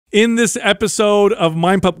in this episode of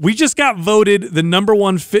Mind Pump. We just got voted the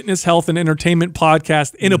 #1 fitness, health, and entertainment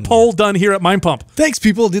podcast in a poll done here at Mind Pump. Thanks,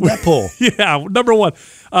 people who did that poll. Yeah,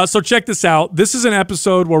 #1. So check this out. This is an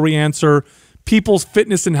episode where we answer people's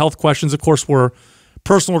fitness and health questions. Of course, we're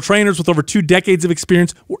personal trainers with over 2 decades of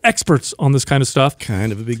experience. We're experts on this kind of stuff.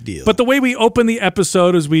 Kind of a big deal. But the way we open the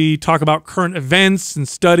episode is we talk about current events and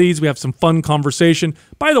studies. We have some fun conversation.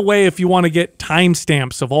 By the way, if you want to get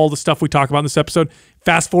timestamps of all the stuff we talk about in this episode,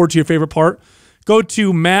 fast forward to your favorite part. Go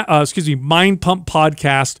to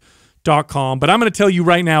mindpumppodcast.com. But I'm going to tell you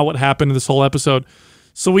right now what happened in this whole episode.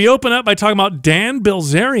 So we open up by talking about Dan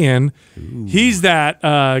Bilzerian. Ooh. He's that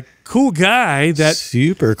cool guy that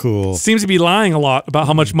super cool seems to be lying a lot about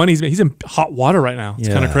how much money he's made. He's in hot water right now. It's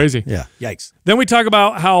kind of crazy. Yeah, yikes. Then we talk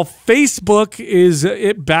about how Facebook is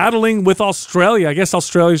battling with Australia. I guess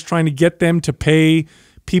Australia is trying to get them to pay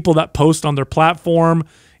people that post on their platform,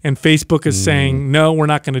 and Facebook is saying, no, we're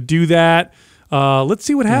not going to do that. Let's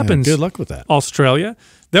see what happens. Good luck with that. Australia.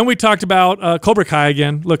 Then we talked about Cobra Kai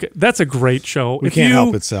again. Look, that's a great show. We can't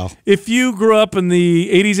help it, Sal. If you grew up in the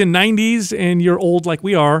 80s and 90s and you're old like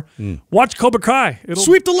we are, watch Cobra Kai.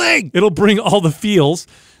 Sweep the leg. It'll bring all the feels.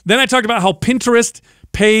 Then I talked about how Pinterest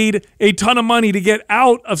paid a ton of money to get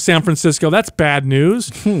out of San Francisco. That's bad news.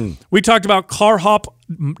 We talked about Carhop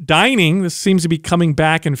dining. This seems to be coming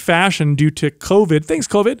back in fashion due to COVID. Thanks,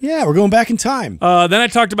 COVID. Yeah, we're going back in time. Then I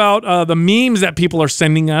talked about the memes that people are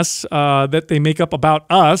sending us that they make up about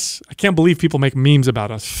us. I can't believe people make memes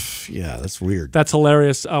about us. Yeah, that's weird. That's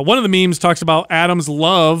hilarious. One of the memes talks about Adam's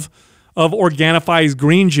love of Organifi's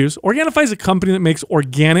green juice. Organifi is a company that makes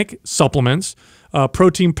organic supplements,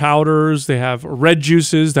 protein powders. They have red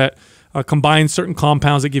juices that combine certain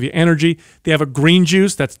compounds that give you energy. They have a green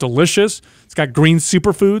juice that's delicious. It's got green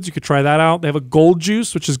superfoods. You could try that out. They have a gold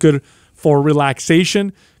juice, which is good for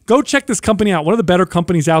relaxation. Go check this company out. One of the better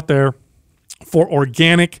companies out there for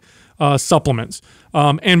organic supplements.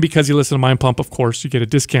 And because you listen to Mind Pump, of course, you get a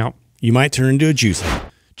discount. You might turn into a juice.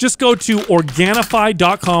 Just go to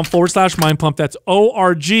Organifi.com/mindpump. That's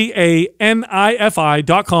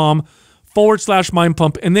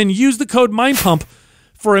ORGANIFI.com/mindpump. And then use the code mindpump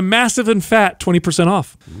for a massive and fat 20%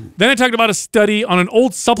 off. Then I talked about a study on an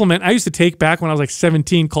old supplement I used to take back when I was like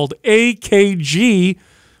 17 called AKG.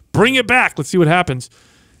 Bring it back. Let's see what happens.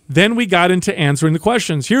 Then we got into answering the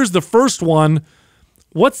questions. Here's the first one.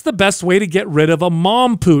 What's the best way to get rid of a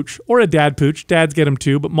mom pooch or a dad pooch? Dads get them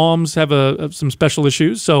too, but moms have some special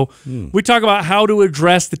issues. So we talk about how to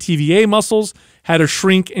address the TVA muscles, how to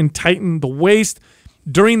shrink and tighten the waist.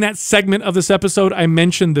 During that segment of this episode, I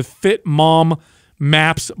mentioned the Fit Mom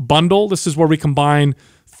MAPS bundle. This is where we combine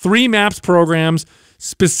 3 MAPS programs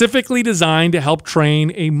specifically designed to help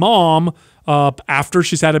train a mom after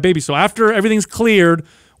she's had a baby. So after everything's cleared,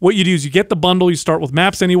 what you do is you get the bundle. You start with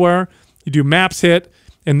MAPS Anywhere, you do MAPS HIT,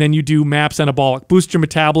 and then you do MAPS Anabolic. Boost your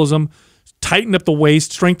metabolism, tighten up the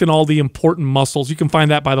waist, strengthen all the important muscles. You can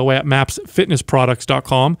find that, by the way, at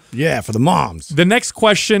mapsfitnessproducts.com. Yeah, for the moms. The next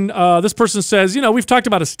question, this person says, you know, we've talked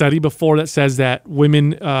about a study before that says that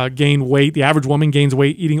women gain weight. The average woman gains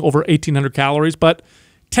weight eating over 1,800 calories. But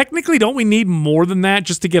technically, don't we need more than that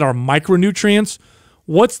just to get our micronutrients?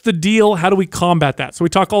 What's the deal? How do we combat that? So we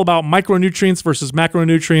talk all about micronutrients versus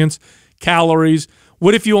macronutrients, calories.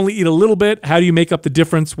 What if you only eat a little bit? How do you make up the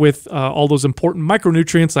difference with all those important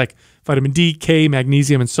micronutrients like vitamin D, K,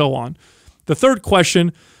 magnesium, and so on? The third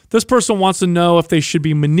question, this person wants to know if they should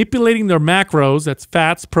be manipulating their macros, that's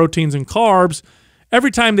fats, proteins, and carbs, every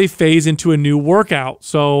time they phase into a new workout.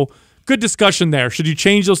 So good discussion there. Should you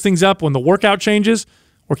change those things up when the workout changes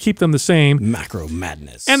or keep them the same? Macro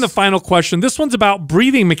madness. And the final question, this one's about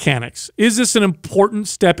breathing mechanics. Is this an important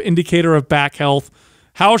step indicator of back health?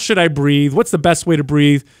 How should I breathe? What's the best way to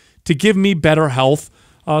breathe to give me better health?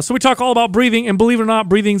 So we talk all about breathing, and believe it or not,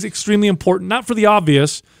 breathing is extremely important, not for the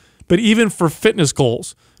obvious, but even for fitness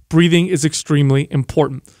goals. Breathing is extremely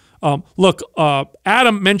important. Look,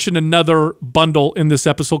 Adam mentioned another bundle in this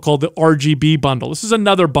episode called the RGB bundle. This is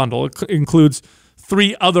another bundle. It includes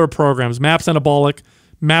 3 other programs, MAPS Anabolic,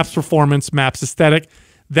 MAPS Performance, MAPS Aesthetic.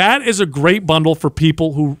 That is a great bundle for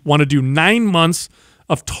people who want to do 9 months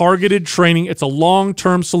of targeted training. It's a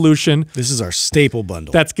long-term solution. This is our staple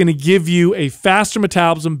bundle. That's going to give you a faster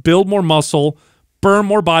metabolism, build more muscle, burn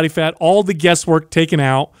more body fat, all the guesswork taken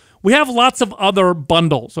out. We have lots of other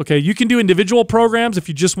bundles, okay? You can do individual programs if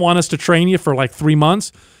you just want us to train you for like 3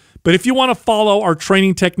 months. But if you want to follow our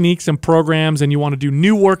training techniques and programs and you want to do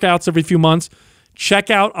new workouts every few months, check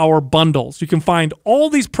out our bundles. You can find all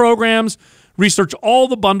these programs, research all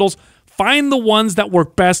the bundles, find the ones that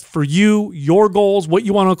work best for you, your goals, what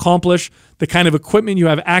you want to accomplish, the kind of equipment you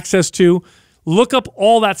have access to. Look up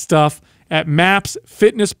all that stuff at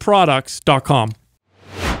mapsfitnessproducts.com.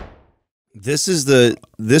 This is the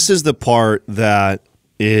part that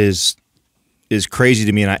is crazy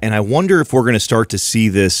to me, and I wonder if we're going to start to see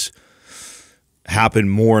this happen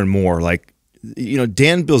more and more. Like,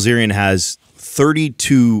 Dan Bilzerian has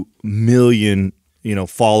 32 million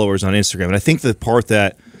followers on Instagram, and I think the part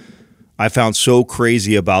that I found so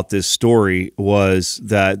crazy about this story was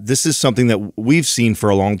that this is something that we've seen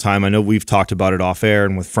for a long time. I know we've talked about it off air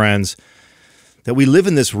and with friends, that we live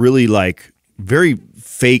in this really very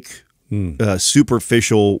fake,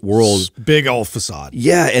 superficial world. Big old facade.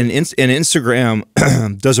 Yeah, and Instagram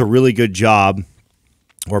does a really good job,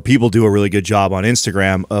 or people do a really good job on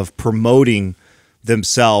Instagram of promoting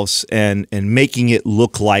themselves and making it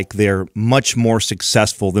look like they're much more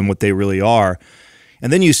successful than what they really are.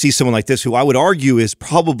 And then you see someone like this, who I would argue is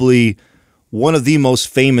probably one of the most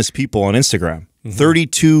famous people on Instagram.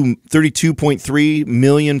 32.3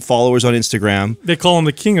 million followers on Instagram. They call him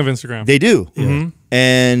the king of Instagram. They do.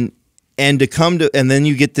 And then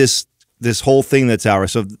you get this whole thing that's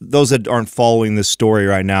ours. So those that aren't following this story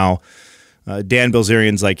right now, Dan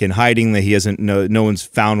Bilzerian's in hiding, that he hasn't, no one's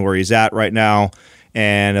found where he's at right now.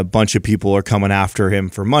 And a bunch of people are coming after him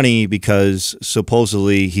for money because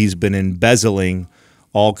supposedly he's been embezzling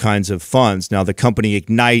all kinds of funds. Now, the company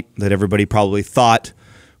Ignite, that everybody probably thought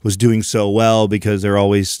was doing so well because they're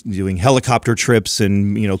always doing helicopter trips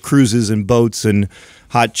and cruises and boats and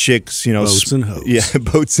hot chicks, boats and hoes. Yeah,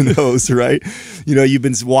 boats and hoes, right? You've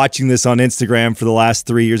been watching this on Instagram for the last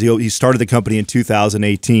 3 years. He started the company in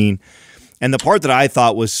 2018. And the part that I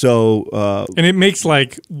thought was so and it makes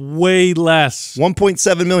way less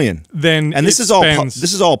 1.7 million than, and this is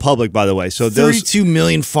all public, by the way. So 32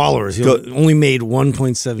 million followers. He only made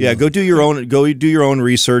 1.7. Yeah, go do your own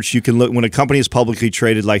research. You can look when a company is publicly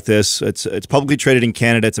traded like this. It's publicly traded in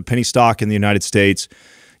Canada. It's a penny stock in the United States.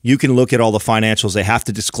 You can look at all the financials. They have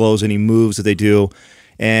to disclose any moves that they do.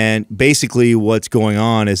 And basically what's going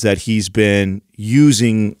on is that he's been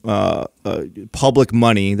using public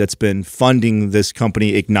money that's been funding this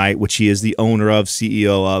company Ignite, which he is the owner of,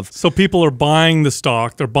 CEO of. So people are buying the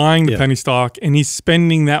stock, they're buying the penny stock, and he's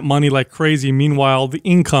spending that money like crazy. Meanwhile, the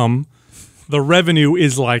income, the revenue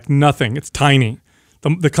is like nothing. It's tiny.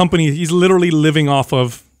 The company, he's literally living off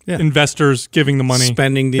of investors giving the money.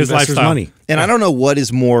 Spending the investors' money. And I don't know what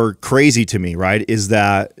is more crazy to me, right, is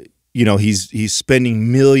that he's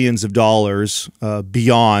spending millions of dollars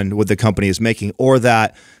beyond what the company is making, or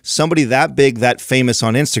that somebody that big, that famous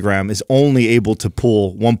on Instagram is only able to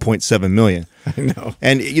pull 1.7 million. I know.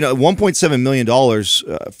 And $1.7 million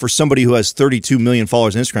for somebody who has 32 million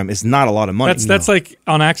followers on Instagram is not a lot of money. That's like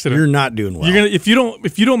on accident. You're not doing well. If you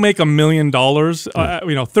don't make $1 million,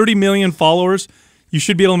 30 million followers, you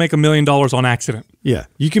should be able to make $1 million on accident. Yeah,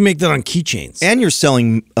 you can make that on keychains. And you're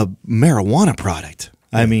selling a marijuana product.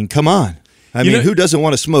 I mean, come on. I mean, who doesn't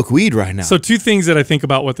want to smoke weed right now? So two things that I think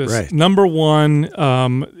about with this. Right. Number one,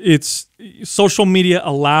 it's social media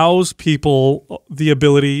allows people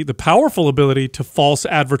the powerful ability to false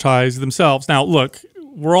advertise themselves. Now, look,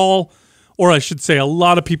 we're all, or I should say a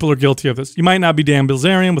lot of people are guilty of this. You might not be Dan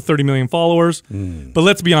Bilzerian with 30 million followers, but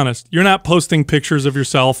let's be honest. You're not posting pictures of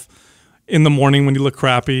yourself in the morning when you look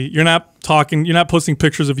crappy. You're not posting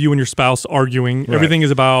pictures of you and your spouse arguing. Right. Everything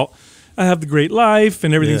is about, I have the great life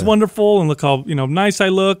and everything's wonderful and look how nice I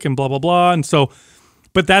look and blah blah blah. And so,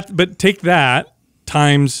 but take that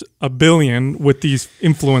times a billion with these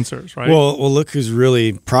influencers, right? Well, look who's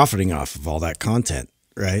really profiting off of all that content,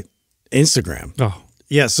 right? Instagram. Oh,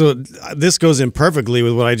 yeah. So this goes in perfectly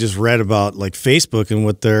with what I just read about Facebook and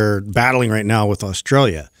what they're battling right now with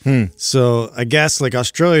Australia. So I guess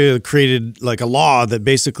Australia created a law that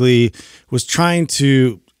basically was trying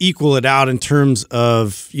to equal it out in terms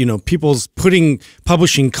of, people's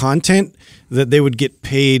publishing content that they would get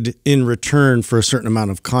paid in return for a certain amount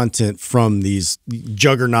of content from these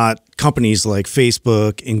juggernaut companies like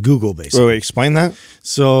Facebook and Google, basically. Wait, explain that.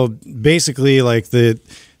 So basically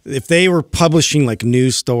if they were publishing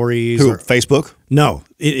news stories. Who, Facebook? No,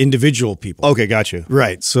 individual people. Okay, got you.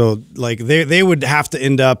 Right. So they would have to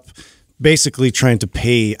end up basically trying to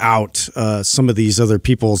pay out some of these other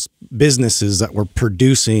people's businesses that were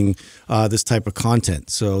producing this type of content.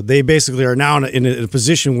 So they basically are now in a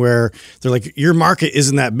position where they're like, your market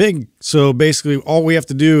isn't that big. So basically all we have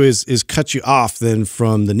to do is cut you off then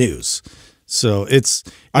from the news. So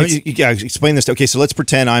explain this. Okay, so let's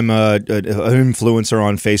pretend I'm an influencer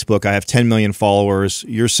on Facebook. I have 10 million followers.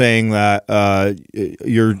 You're saying that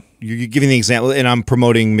you're giving the example, and I'm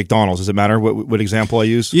promoting McDonald's. Does it matter what example I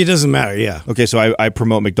use? It doesn't matter. Yeah. Okay, so I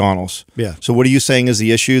promote McDonald's. Yeah. So what are you saying is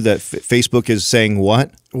the issue that Facebook is saying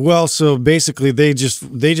what? Well, so basically, they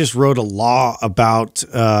just wrote a law about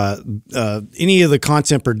any of the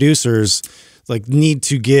content producers like need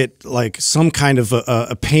to get like some kind of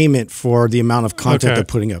a payment for the amount of content they're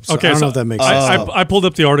putting up. So I don't know if that makes sense. I pulled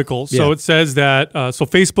up the article. So it says that so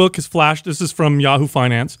Facebook has flashed. This is from Yahoo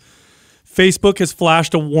Finance. Facebook has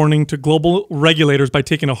flashed a warning to global regulators by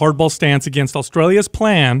taking a hardball stance against Australia's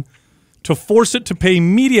plan to force it to pay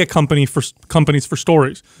media companies for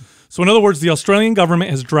stories. So in other words, the Australian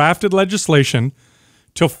government has drafted legislation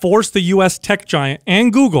to force the U.S. tech giant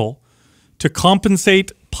and Google to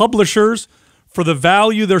compensate publishers for the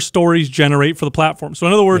value their stories generate for the platform. So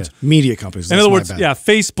in other words, media companies. In other words,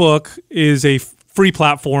 Facebook is a free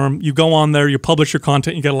platform. You go on there, you publish your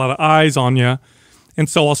content, you get a lot of eyes on you. And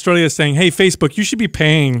so Australia is saying, hey, Facebook, you should be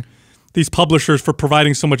paying these publishers for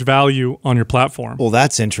providing so much value on your platform. Well,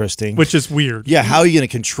 that's interesting. Which is weird. Yeah, how are you going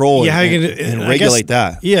to control and regulate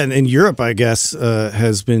that? Yeah, and Europe, I guess,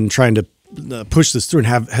 has been trying to push this through and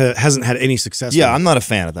hasn't had any success. Yeah, I'm not a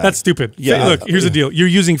fan of that. That's stupid. Yeah, look, here's the deal. You're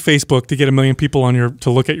using Facebook to get 1 million people on to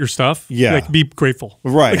look at your stuff. Yeah. Like, be grateful.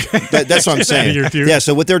 Right. That's what I'm saying. Yeah,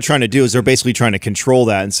 so what they're trying to do is they're basically trying to control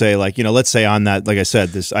that and say, like, let's say on that, like I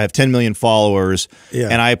said, I have 10 million followers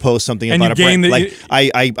and I post something about a brand. Like,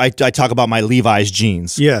 I talk about my Levi's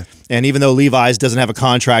jeans. Yeah. And even though Levi's doesn't have a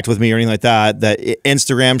contract with me or anything like that,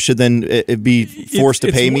 Instagram should then be forced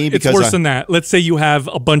to pay me because it's worse than that. Let's say you have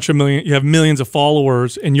you have millions of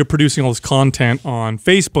followers, and you're producing all this content on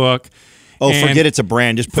Facebook. Oh, forget it's a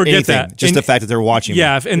brand. Just put anything. That. Just the fact that they're watching.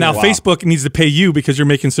 Yeah, and now Facebook needs to pay you because you're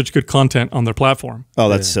making such good content on their platform. Oh,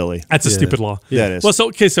 that's silly. That's a stupid law. Yeah, it is. Well,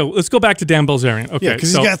 so let's go back to Dan Bilzerian. Okay,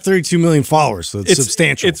 because he's got 32 million followers, so it's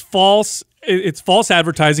substantial. It's false. It's false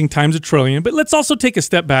advertising times $1 trillion. But let's also take a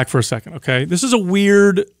step back for a second. Okay, this is a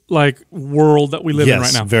weird world that we live in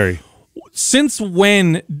right now. Very. Since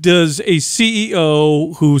when does a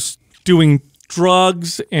CEO who's doing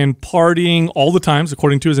drugs and partying all the times,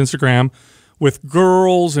 according to his Instagram, with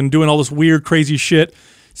girls and doing all this weird, crazy shit,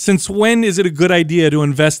 since when is it a good idea to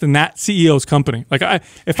invest in that CEO's company? Like,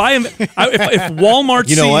 if Walmart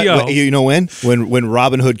CEO, what? You know when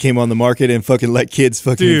Robin Hood came on the market and fucking let kids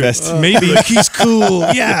invest, maybe he's cool.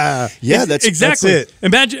 Yeah, that's exactly it.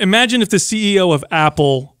 Imagine if the CEO of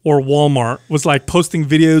Apple or Walmart was like posting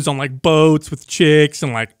videos on like boats with chicks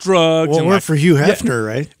and like drugs. Well, and work for Hugh Hefner,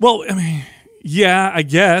 right? Well, I mean. Yeah, I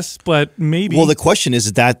guess, but maybe. Well, the question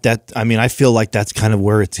is that I mean, I feel like that's kind of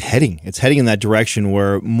where it's heading. It's heading in that direction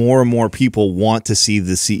where more and more people want to see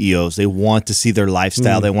the CEOs. They want to see their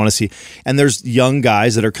lifestyle. They want to see, and there's young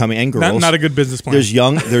guys that are coming and girls. Not a good business plan. There's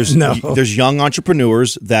young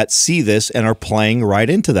entrepreneurs that see this and are playing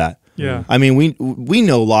right into that. Yeah, I mean, we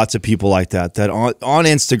know lots of people like that on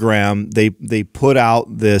Instagram they put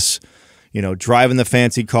out this, driving the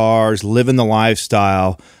fancy cars, living the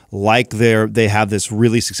lifestyle. Like they have this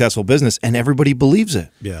really successful business, and everybody believes it.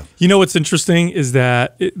 Yeah. What's interesting is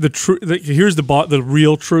that here's the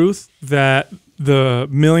real truth, that the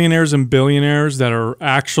millionaires and billionaires that are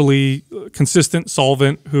actually consistent,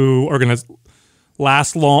 solvent, who are going to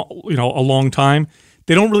last a long time,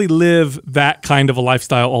 they don't really live that kind of a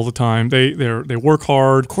lifestyle all the time. They work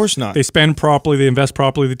hard. Of course not. They spend properly. They invest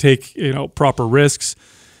properly. They take proper risks.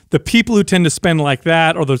 The people who tend to spend like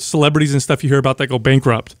that are the celebrities and stuff you hear about that go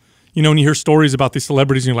bankrupt. When you hear stories about these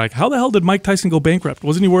celebrities, and you're like, how the hell did Mike Tyson go bankrupt?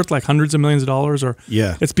 Wasn't he worth like hundreds of millions of dollars? Or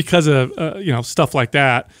it's because of stuff like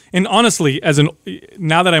that. And honestly,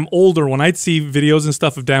 now that I'm older, when I'd see videos and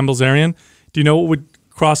stuff of Dan Bilzerian, do you know what would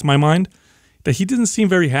cross my mind? That he doesn't seem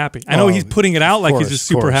very happy. I know he's putting it out like he's a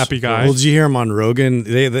super happy guy. Well, did you hear him on Rogan?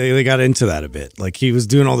 They got into that a bit. Like, he was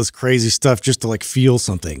doing all this crazy stuff just to like feel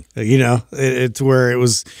something. It's where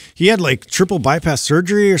he had like triple bypass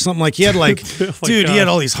surgery or something. Like, he had like, he had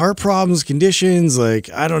all these heart problems, conditions.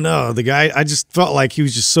 Like, I don't know. The guy, I just felt like he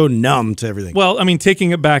was just so numb to everything. Well, I mean,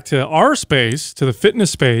 taking it back to our space, to the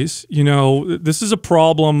fitness space, this is a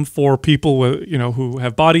problem for people with, who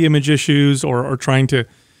have body image issues or are trying to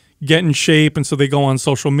get in shape, and so they go on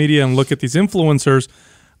social media and look at these influencers.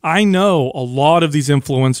 I know a lot of these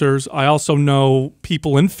influencers. I also know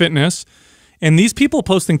people in fitness, and these people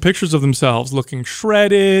posting pictures of themselves looking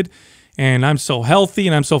shredded, and I'm so healthy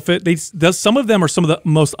and I'm so fit. Some of them are some of the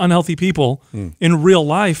most unhealthy people in real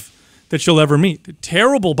life that you'll ever meet.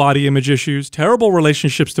 Terrible body image issues, terrible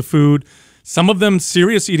relationships to food, some of them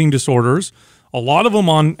serious eating disorders, a lot of them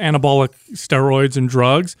on anabolic steroids and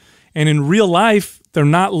drugs. And in real life, they're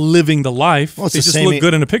not living the life. Well, it's they the just same- look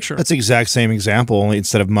good in a picture. That's the exact same example. Only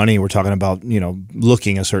instead of money, we're talking about, you know,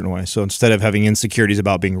 looking a certain way. So instead of having insecurities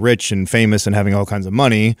about being rich and famous and having all kinds of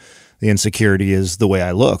money, the insecurity is the way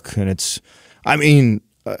I look. And it's, I mean,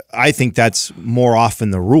 I think that's more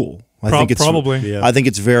often the rule. I think it's probably. Yeah. I think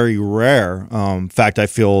it's very rare. In fact, I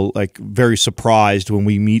feel like very surprised when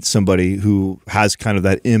we meet somebody who has kind of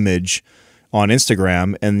that image on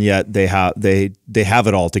Instagram, and yet they have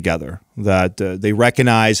it all together. That they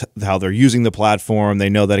recognize how they're using the platform. They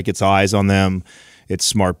know that it gets eyes on them. It's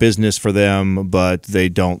smart business for them, but they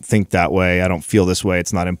don't think that way. I don't feel this way.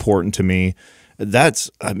 It's not important to me. That's,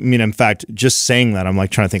 I mean, in fact, just saying that, I'm like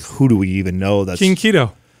trying to think, who do we even know? That's King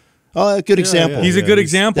Keto. Oh, a good example. He's a good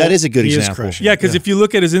example. That is a good He is example. crushing. Yeah, because if you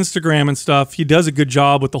look at his Instagram and stuff, he does a good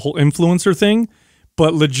job with the whole influencer thing.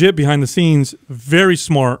 But legit behind the scenes, very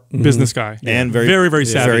smart business guy, And very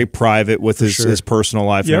savvy. very private with his personal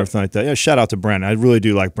life and Yep. everything like that. Yeah, shout out to Brent. I really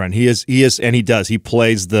do like Brent. He is, and he does. He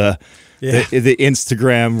plays the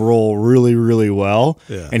Instagram role really, really well,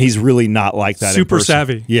 and he's really not like that. Super in person.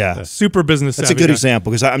 savvy. Yeah, Super business that's savvy. a good guy.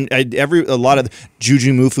 example because a lot of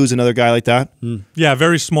Juju Mufu's another guy like that. Yeah,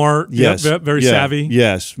 very smart. Yes, Very Yeah. savvy.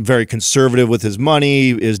 Yes, very conservative with his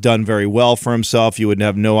money. Is done very well for himself. You would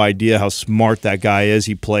have no idea how smart that guy is.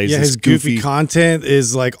 He plays. Yeah, this his goofy content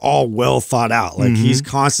is like all well thought out. Like he's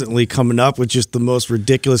constantly coming up with just the most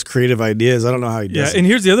ridiculous creative ideas. I don't know how he does Yeah, it. and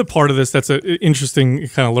here's the other part of this that's an interesting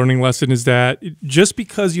kind of learning lesson is that just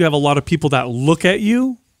because you have a lot of people that look at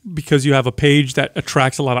you, because you have a page that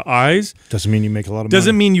attracts a lot of eyes, doesn't mean you make a lot of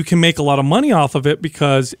doesn't money. mean you can make a lot of money off of it,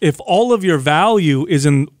 because if all of your value is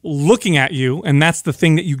in looking at you and that's the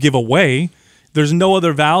thing that you give away, there's no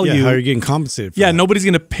other value. Yeah, how are you getting compensated for Yeah, that? nobody's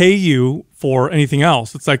going to pay you for anything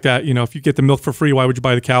else. It's like that, you know, if you get the milk for free, why would you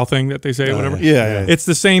buy the cow thing that they say or whatever? Yeah. It's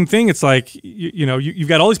the same thing. It's like, you've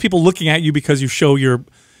got all these people looking at you because you show your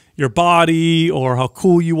body or how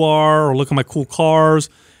cool you are or look at my cool cars.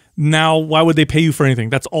 Now, why would they pay you for anything?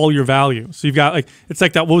 That's all your value. So you've got it's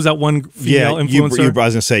like that. What was that one female influencer? I was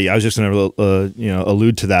going to say, I was just going to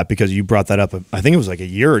allude to that because you brought that up. I think it was like a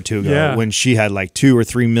year or two ago when she had like 2 or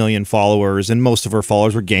 3 million followers, and most of her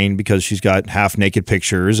followers were gained because she's got half naked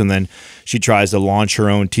pictures, and then she tries to launch her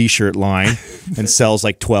own T-shirt line and sells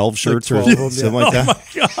like 12 shirts or something like that.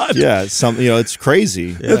 Oh my God. Yeah, it's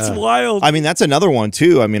crazy. That's wild. I mean, that's another one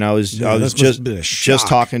too. I mean, I was just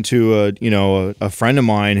talking to a friend of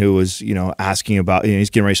mine who was asking about he's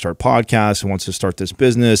getting ready to start a podcast and wants to start this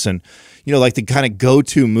business, and like the kind of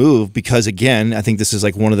go-to move, because again, I think this is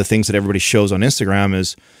like one of the things that everybody shows on Instagram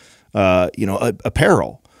is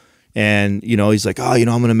apparel. And he's like, I'm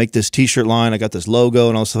going to make this T-shirt line. I got this logo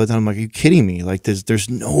and all stuff like that. I'm like, are you kidding me? Like, there's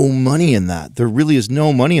no money in that. There really is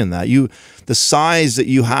no money in that. The size that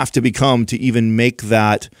you have to become to even make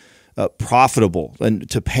that profitable, and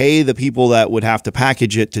to pay the people that would have to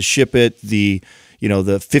package it, to ship it, the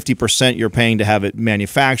 50% you're paying to have it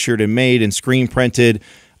manufactured and made and screen printed.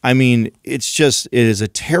 I mean, it is a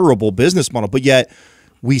terrible business model, but yet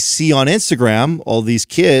we see on Instagram all these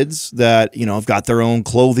kids that have got their own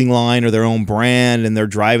clothing line or their own brand, and they're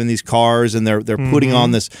driving these cars and they're putting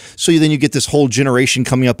on this. So then you get this whole generation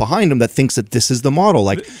coming up behind them that thinks that this is the model.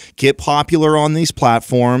 Like, get popular on these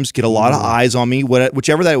platforms, get a lot of eyes on me, whether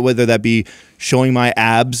that be showing my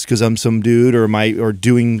abs because I'm some dude, or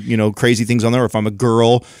doing crazy things on there, or if I'm a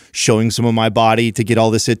girl, showing some of my body to get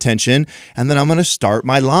all this attention, and then I'm going to start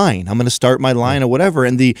my line. Or whatever.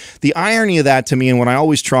 And the irony of that to me, and when I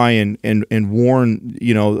always try and warn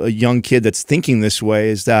a young kid that's thinking this way,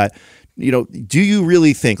 is that do you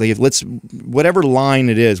really think, like, whatever line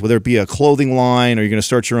it is, whether it be a clothing line or you're going to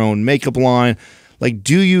start your own makeup line, like,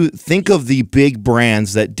 do you think of the big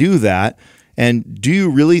brands that do that? And do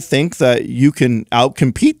you really think that you can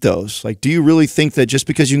outcompete those? Like, do you really think that just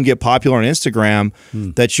because you can get popular on Instagram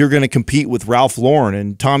that you're going to compete with Ralph Lauren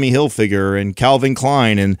and Tommy Hilfiger and Calvin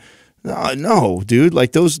Klein? And no, dude.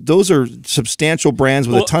 Like, those are substantial brands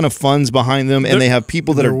with a ton of funds behind them, and they have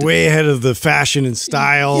people that are way ahead of the fashion and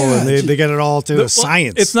style, and they get it all to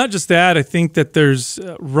science. It's not just that. I think that there's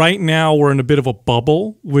right now we're in a bit of a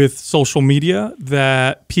bubble with social media,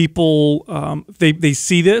 that people they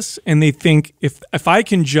see this and they think if I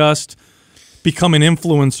can just become an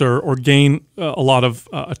influencer or gain a lot of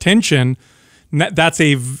attention, that's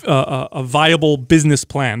a viable business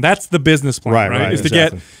plan. That's the business plan, right?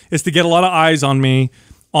 Is to get a lot of eyes on me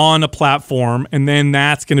on a platform, and then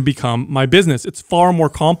that's going to become my business. It's far more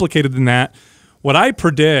complicated than that. What I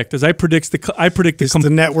predict is the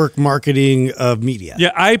network marketing of media.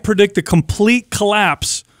 Yeah, I predict the complete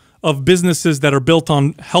collapse of businesses that are built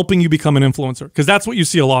on helping you become an influencer, because that's what you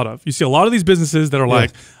see a lot of. You see a lot of these businesses that are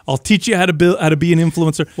like, I'll teach you how to be an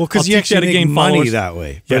influencer. Well, because you actually make money that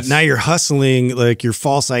way. But now you're hustling like your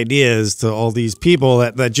false ideas to all these people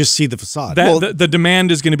that just see the facade. The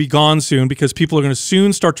demand is going to be gone soon, because people are going to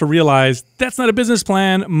soon start to realize that's not a business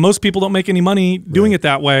plan. Most people don't make any money doing it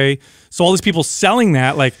that way. So all these people selling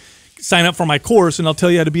that, like, sign up for my course and I'll tell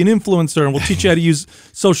you how to be an influencer and we'll teach you how to use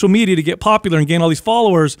social media to get popular and gain all these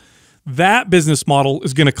followers. That business model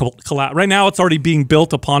is going to collapse. Right now, it's already being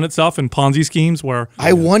built upon itself in Ponzi schemes. Where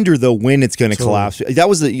I wonder though when it's going to collapse. That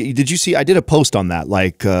was the. Did you see? I did a post on that.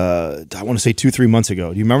 Like I want to say 2-3 months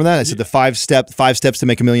ago. Do you remember that? I said the five steps to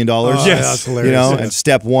make $1 million. Yes, that's hilarious. You know, and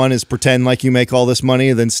step 1 is pretend like you make all this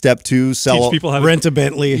money. Then step 2, teach people how to rent a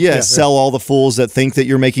Bentley. Yeah, sell all the fools that think that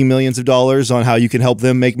you're making millions of dollars on how you can help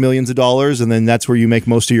them make millions of dollars, and then that's where you make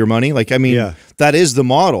most of your money. Like I mean, that is the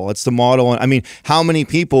model. It's the model. I mean, how many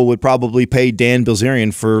people would probably pay Dan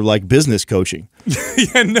Bilzerian for like business coaching?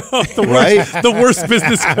 The worst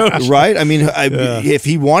business coach. Right? I mean, if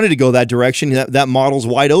he wanted to go that direction, that model's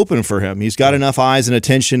wide open for him. He's got enough eyes and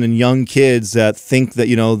attention and young kids that think that,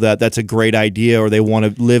 you know, that's a great idea or they want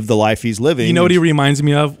to live the life he's living. You know what he reminds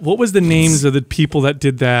me of? What was the names of the people that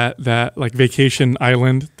did that like vacation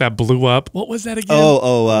island that blew up? What was that again?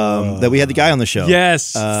 That we had the guy on the show.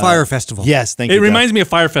 Yes. Fire Festival. Yes, thank you. It reminds me of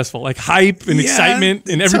Fire Festival, like hype and excitement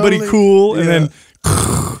and everybody cool, and then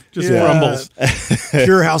just crumbles.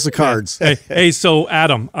 Pure House of Cards. Hey, so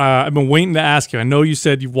Adam, I've been waiting to ask you. I know you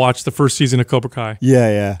said you watched the first season of Cobra Kai.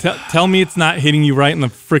 Yeah. Tell me it's not hitting you right in the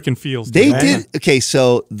freaking feels. They did. Okay,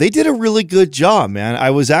 so they did a really good job, man.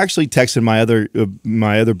 I was actually texting my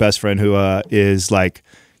other best friend who is like,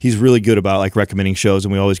 he's really good about like recommending shows,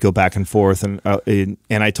 and we always go back and forth. And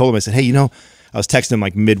I told him, I said, hey, you know, I was texting him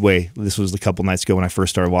like midway. This was a couple nights ago when I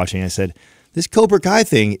first started watching. I said, this Cobra Kai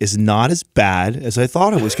thing is not as bad as I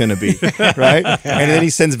thought it was going to be, right? And then he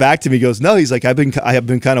sends back to me, he goes, no, he's like, I have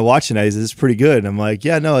been kind of watching it. He says, it's pretty good. And I'm like,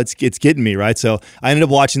 yeah, no, it's getting me, right? So I ended up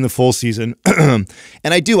watching the full season. And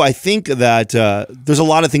I think that there's a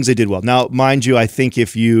lot of things they did well. Now, mind you, I think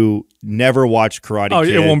if you never watch Karate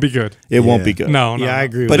Kid, it won't be good. It won't be good. No. Yeah, I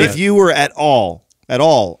agree with that. But that. if you were at all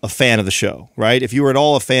a fan of the show, right? If you were at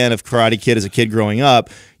all a fan of Karate Kid as a kid growing up,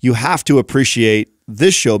 you have to appreciate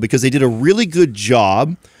this show because they did a really good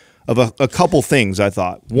job of a couple things, I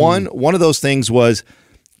thought. One of those things was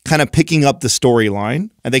kind of picking up the storyline,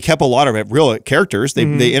 and they kept a lot of real characters. They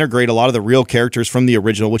integrate a lot of the real characters from the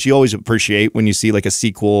original, which you always appreciate when you see like a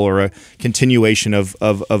sequel or a continuation of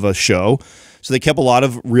a show. So they kept a lot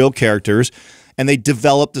of real characters. And they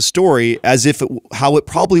developed the story as if how it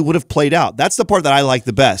probably would have played out. That's the part that I liked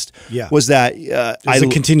the best. Yeah, was that a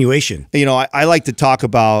continuation. You know, I like to talk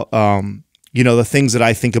about you know, the things that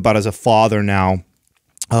I think about as a father now,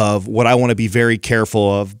 of what I want to be very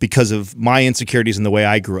careful of because of my insecurities and the way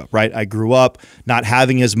I grew up. Right, I grew up not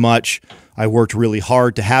having as much. I worked really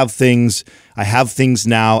hard to have things. I have things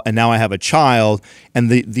now, and now I have a child. And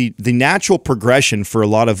the natural progression for a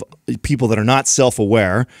lot of people that are not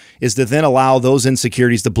self-aware is to then allow those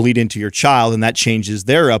insecurities to bleed into your child, and that changes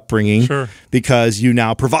their upbringing because you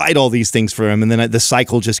now provide all these things for them, and then the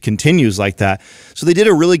cycle just continues like that. So they did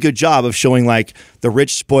a really good job of showing like the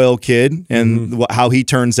rich, spoiled kid and how he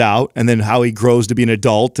turns out, and then how he grows to be an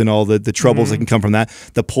adult and all the troubles that can come from that.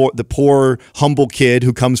 The poor, humble kid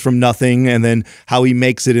who comes from nothing, and then how he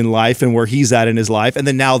makes it in life and where he's at in his life, and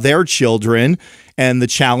then now their children and the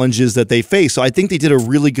challenges that they face. So I think they did a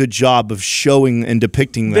really good job of showing and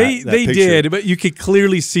depicting that. They did, but you could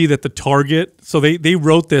clearly see that the target. So they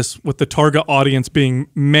wrote this with the target audience being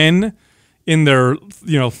men in their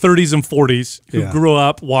 30s and 40s who grew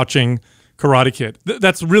up watching Karate Kid.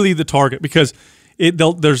 That's really the target because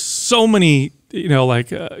there's so many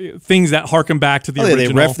things that harken back to the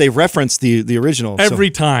original. They reference the original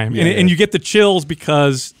every time, and you get the chills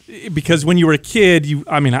because when you were a kid,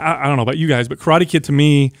 I don't know about you guys, but Karate Kid to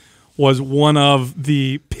me was one of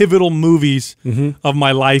the pivotal movies of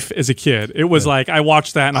my life as a kid. It was like I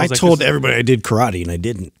watched that and I was told everybody I did karate and I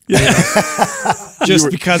didn't. Just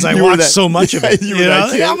because I watched so much of it.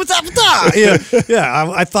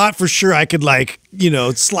 I thought for sure I could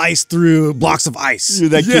slice through blocks of ice. You're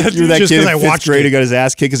that kid in fifth grade who got his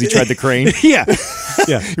ass kicked because he tried the crane.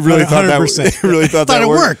 Yeah, You really thought that 100%. you really thought Thought that it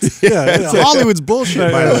worked? worked. Yeah, Hollywood's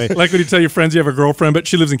bullshit, by the way. Like when you tell your friends you have a girlfriend, but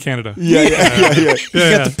she lives in Canada. Yeah. You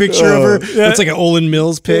got the picture of her. It's like an Olin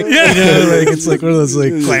Mills pic. Yeah. You know, like it's like one of those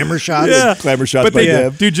like glamour shots. Yeah. Glamour shots But by they,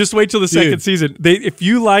 Deb. dude, just wait till the second season. If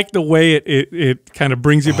you like the way it kind of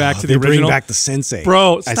brings you back to the They original, bring back the sensei.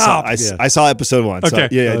 bro, I stop. saw episode 1. So,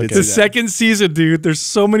 Okay. yeah, I did The see that. second season, dude, there's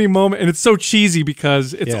so many moments, and it's so cheesy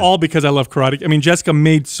because it's Yeah. all because I love karate. I mean, Jessica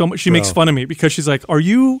made so much. She makes fun of me because she's like, "Are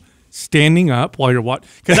you standing up while you're watching?"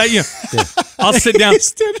 Because I'll sit down.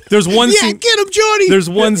 There's one scene. Get him, Johnny. There's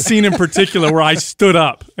one scene in particular where I stood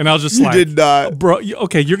up and I was just like, did not. bro.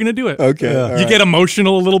 Okay, you're gonna do it. Okay, all You right. get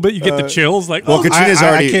emotional a little bit. You get the chills. Like, well, oh, Katrina's I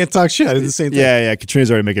already. can't talk shit. I did the same thing. Yeah.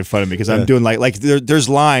 Katrina's already making fun of me because I'm doing like there's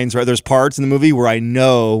lines, right? There's parts in the movie where I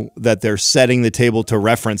know that they're setting the table to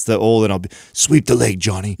reference the old, and I'll be sweep the leg,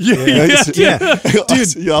 Johnny. Yeah.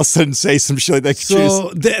 Dude, all of a sudden say some shit like that.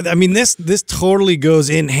 So I mean, this totally goes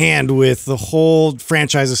in hand with the whole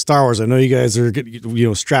franchise of Star Wars. I know you guys are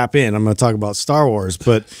strap in. I'm going to talk about Star Wars,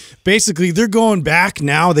 but basically they're going back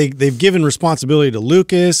now. They've given responsibility to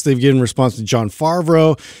Lucas. They've given responsibility to Jon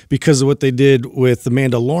Favreau because of what they did with the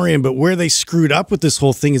Mandalorian. But where they screwed up with this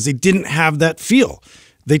whole thing is they didn't have that feel.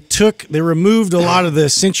 They removed a lot of the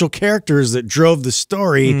essential characters that drove the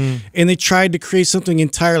story, and they tried to create something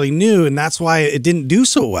entirely new, and that's why it didn't do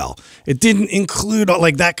so well. It didn't include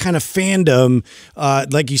like that kind of fandom,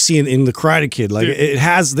 like you see in the Karate Kid. Like it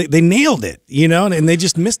has, they nailed it, and they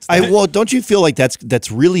just missed. Well, don't you feel like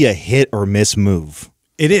that's really a hit or miss move?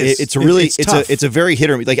 It is. It's a very hit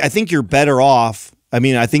or miss. Like I think you're better off. I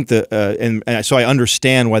mean, I think and so I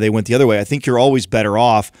understand why they went the other way. I think you're always better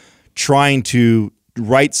off trying to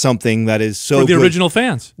write something that is so for the good. original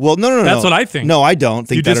fans. Well, no. That's what I think. No, I don't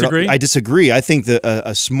think You that. disagree? I disagree. I think that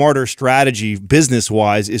a smarter strategy,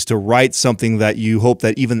 business-wise, is to write something that you hope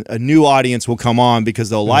that even a new audience will come on because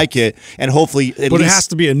they'll like it, and hopefully, But it has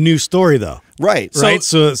to be a new story, though. Right. Right.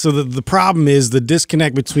 So the problem is the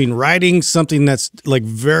disconnect between writing something that's like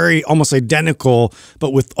very almost identical,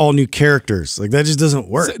 but with all new characters. Like that just doesn't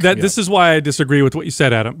work. This is why I disagree with what you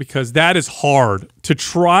said, Adam, because that is hard to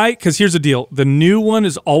try. Because here's the deal. The new one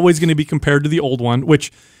is always going to be compared to the old one,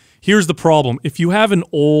 which here's the problem. If you have an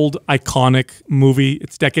old iconic movie,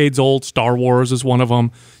 it's decades old, Star Wars is one of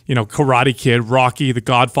them, Karate Kid, Rocky, The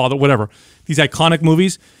Godfather, whatever. These iconic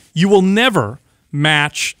movies, you will never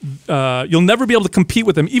match, you'll never be able to compete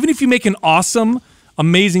with them. Even if you make an awesome,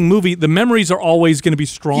 amazing movie, the memories are always going to be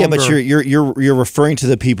stronger. Yeah, but you're referring to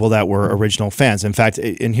the people that were original fans. In fact,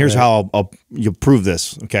 and here's how you'll prove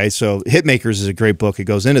this. Okay, so Hitmakers is a great book. It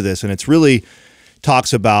goes into this, and it's really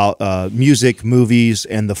talks about music, movies,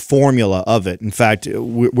 and the formula of it. In fact,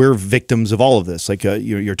 we're victims of all of this. Like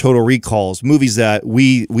your Total Recalls, movies that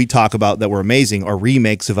we talk about that were amazing are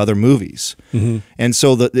remakes of other movies. And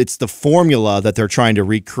so it's the formula that they're trying to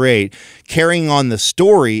recreate. Carrying on the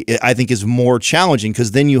story, I think, is more challenging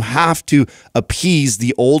because then you have to appease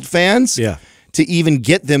the old fans. Yeah. To even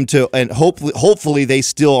get them to, and hopefully they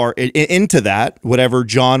still are into that, whatever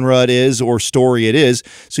genre it is or story it is.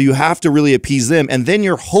 So you have to really appease them. And then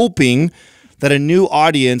you're hoping that a new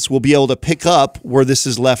audience will be able to pick up where this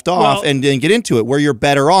is left off and then get into it, where you're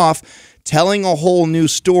better off telling a whole new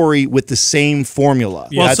story with the same formula.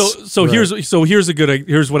 Well,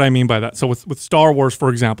 here's what I mean by that. So with Star Wars, for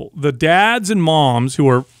example, the dads and moms who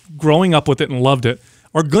are growing up with it and loved it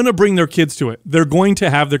are going to bring their kids to it. They're going to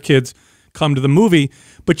have their kids come to the movie,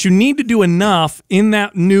 but you need to do enough in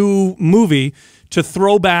that new movie to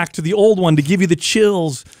throw back to the old one to give you the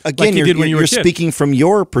chills. Again, like you did when you were a kid. Speaking from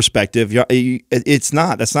your perspective. That's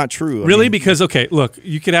not true. Really? Because look,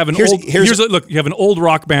 you could have an you have an old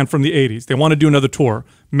rock band from the 80s. They want to do another tour.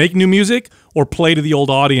 Make new music or play to the old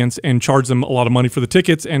audience and charge them a lot of money for the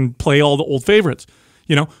tickets and play all the old favorites.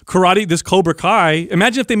 Karate, this Cobra Kai.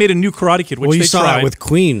 Imagine if they made a new Karate Kid, which you they saw tried that with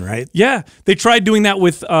Queen, right? Yeah, they tried doing that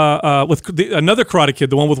with another Karate Kid,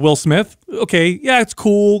 the one with Will Smith. Okay, yeah, it's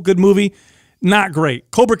cool, good movie. Not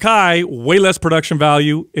great. Cobra Kai, way less production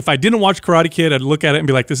value. If I didn't watch Karate Kid, I'd look at it and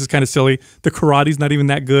be like, this is kind of silly. The karate's not even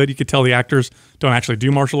that good. You could tell the actors don't actually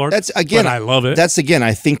do martial arts. But I love it.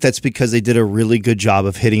 I think that's because they did a really good job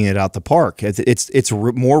of hitting it out the park. It's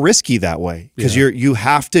more risky that way because you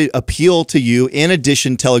have to appeal to you in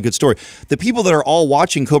addition tell a good story. The people that are all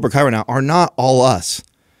watching Cobra Kai right now are not all us.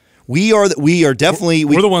 We are definitely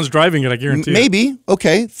we're the ones driving it, I guarantee. Maybe.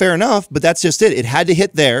 Okay, fair enough, but that's just it. It had to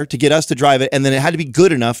hit there to get us to drive it, and then it had to be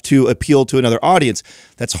good enough to appeal to another audience.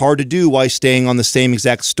 That's hard to do while staying on the same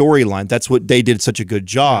exact storyline. That's what they did such a good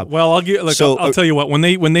job. Well, I'll tell you what, when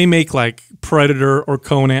they make like Predator or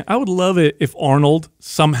Conan, I would love it if Arnold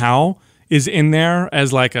somehow is in there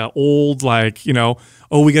as like a old, like, you know,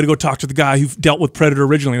 oh, we got to go talk to the guy who dealt with Predator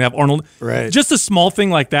originally and have Arnold. Right. Just a small thing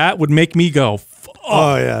like that would make me go,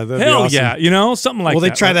 oh yeah, that'd hell be awesome. yeah, you know, something like that. Well,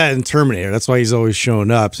 they try that in Terminator. That's why he's always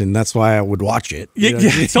showing up, and that's why I would watch it. Yeah,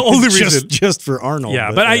 it's the only reason. Just for Arnold.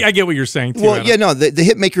 Yeah, but I get what you're saying, too. Well, yeah, no, the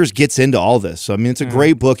Hitmakers gets into all this. So, I mean, it's a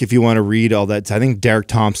great book if you want to read all that. I think Derek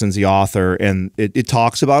Thompson's the author, and it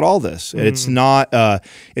talks about all this. It's not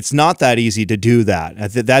that easy to do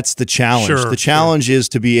that. That's the challenge. Sure, the challenge is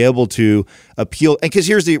to be able to appeal. And because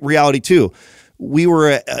here's the reality, too. We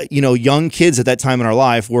were, young kids at that time in our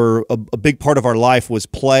life where a big part of our life was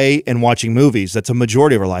play and watching movies. That's a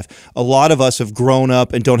majority of our life. A lot of us have grown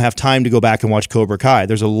up and don't have time to go back and watch Cobra Kai.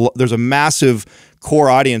 There's a massive core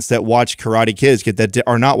audience that watch Karate Kids that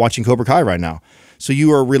are not watching Cobra Kai right now. So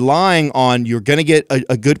you are relying on, you're going to get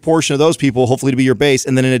a good portion of those people, hopefully to be your base,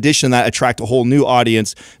 and then in addition to that, attract a whole new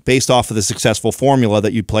audience based off of the successful formula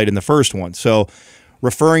that you played in the first one. So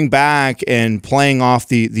referring back and playing off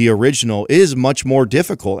the original is much more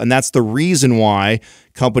difficult. And that's the reason why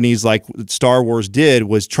companies like Star Wars did,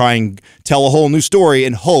 was try and tell a whole new story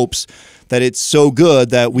in hopes that it's so good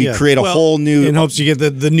that we create a whole new, in hopes you get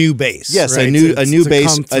the new base. Yes, right? a new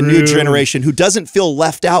base, a new generation who doesn't feel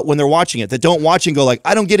left out when they're watching it. That don't watch and go like,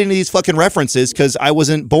 I don't get any of these fucking references because I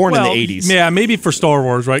wasn't born in the 80s. Yeah, maybe for Star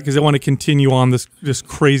Wars, right? Because they want to continue on this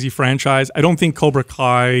crazy franchise. I don't think Cobra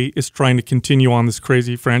Kai is trying to continue on this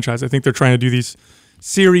crazy franchise. I think they're trying to do these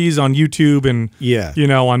series on YouTube and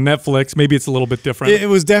on Netflix. Maybe it's a little bit different. It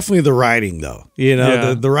was definitely the writing, though.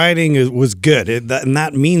 The writing was good, and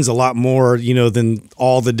that means a lot more, than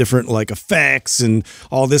all the different like effects and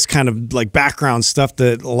all this kind of like background stuff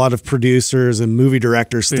that a lot of producers and movie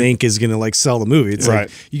directors think is going to like sell the movie. It's like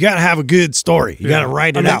you got to have a good story. You got to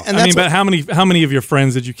write it out. But how many of your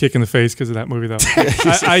friends did you kick in the face because of that movie, though?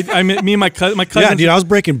 Me and my cousins. Yeah, dude, I was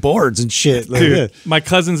breaking boards and shit. Like, dude, my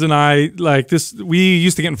cousins and I, like this, we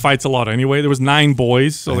used to get in fights a lot anyway. There was 9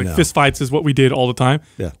 boys, so like fist fights is what we did all the time.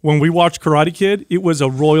 Yeah. When we watched Karate Kid, it was a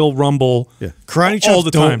Royal Rumble. Yeah. Karate chops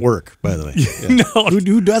don't work, by the way. Yeah. No,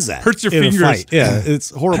 who does that? Hurts your fingers. Fight. Yeah, it's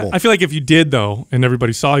horrible. I feel like if you did though, and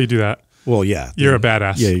everybody saw you do that, well, yeah, you're a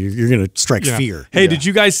badass. Yeah, you're gonna strike fear. Hey, did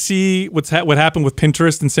you guys see what happened with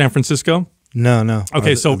Pinterest in San Francisco? No.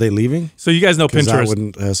 Okay, are they leaving? So you guys know Pinterest? That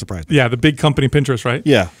wouldn't surprise me. Yeah, the big company Pinterest, right?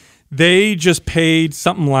 Yeah. They just paid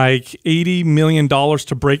something like $80 million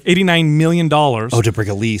to break $89 million. Oh, to break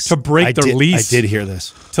a lease. To break their lease. I did hear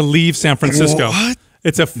this. To leave San Francisco. What?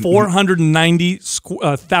 It's a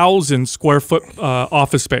 490,000 square foot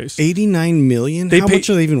office space. 89 million? How much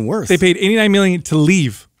are they even worth? They paid 89 million to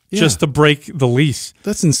leave just to break the lease.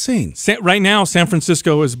 That's insane. Right now, San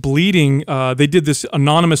Francisco is bleeding. They did this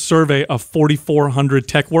anonymous survey of 4,400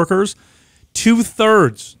 tech workers.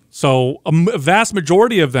 2/3, so a vast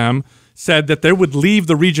majority of them said that they would leave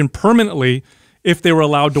the region permanently if they were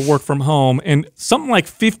allowed to work from home. And something like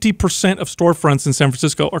 50% of storefronts in San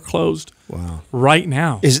Francisco are closed. Wow. Right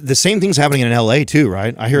now. Is the same thing's happening in LA too,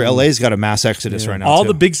 right? I hear LA's got a mass exodus right now. All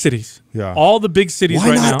the big cities. Yeah. All the big cities Why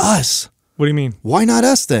right now. Why not us? What do you mean? Why not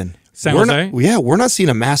us then? San Jose? We're not seeing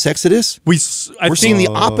a mass exodus. We're seeing the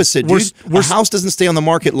opposite. A house doesn't stay on the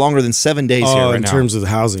market longer than 7 days here right in now. terms of the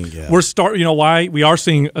housing, yeah. You know why? We are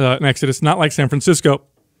seeing an exodus, not like San Francisco,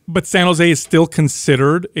 but San Jose is still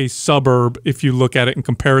considered a suburb if you look at it in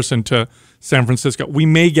comparison to San Francisco. We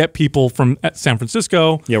may get people from San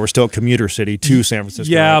Francisco. Yeah, we're still a commuter city to San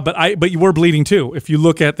Francisco. Yeah, right? but we're bleeding too. If you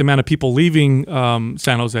look at the amount of people leaving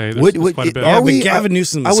San Jose, there's quite a bit. But Gavin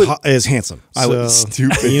Newsom is handsome. I was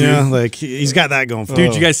stupid. Like he's got that going for him. Dude,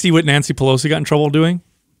 did you guys see what Nancy Pelosi got in trouble doing?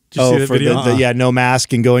 Did you see that video? No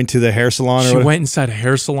mask and going to the hair salon. She went inside a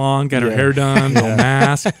hair salon, got her hair done, no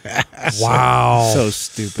mask. Wow, so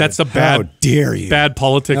stupid. That's a How dare you? bad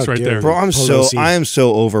politics right there, bro. I am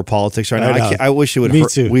so over politics right now. I wish it would.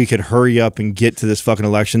 We could hurry up and get to this fucking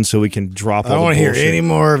election so we can drop. I don't want to hear any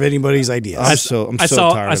more of anybody's ideas. I'm so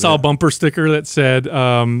tired. I saw a bumper sticker that said,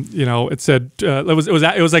 it said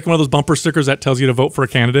it was like one of those bumper stickers that tells you to vote for a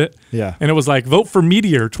candidate. Yeah, and it was like vote for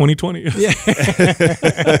Meteor 2020. Yeah.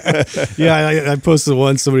 Yeah, I posted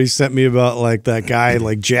one. Somebody sent me about like that guy,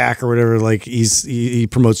 like Jack or whatever. Like he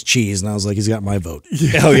promotes cheese, and I was like, he's got my vote.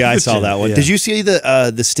 Yeah. Oh yeah, I saw that one. Yeah. Did you see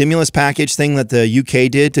the stimulus package thing that the UK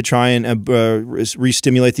did to try and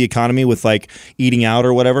re-stimulate the economy with like eating out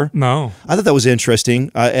or whatever? No, I thought that was interesting,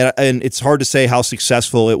 and it's hard to say how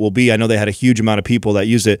successful it will be. I know they had a huge amount of people that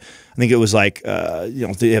used it. I think it was like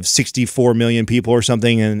they have 64 million people or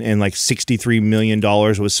something, and like $63 million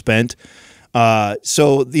was spent.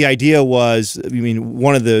 So the idea was, I mean,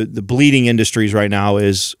 one of the bleeding industries right now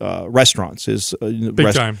is restaurants.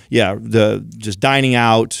 Big time. Yeah, just dining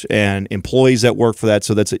out and employees that work for that.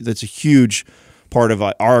 So that's a huge part of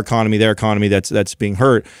our economy, their economy that's being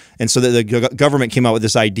hurt. And so the government came out with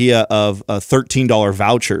this idea of $13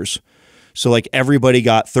 vouchers. So like everybody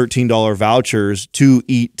got $13 vouchers to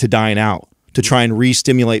dine out, to try and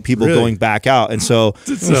re-stimulate people going back out. And so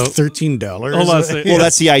 $13. Well,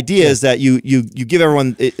 that's the idea, is that you give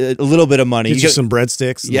everyone a little bit of money. Get you some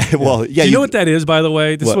breadsticks. Yeah, well, yeah. Do you know what that is, by the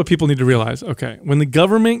way? This is what people need to realize. Okay, when the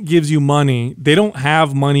government gives you money, they don't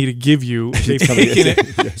have money to give you. They've taken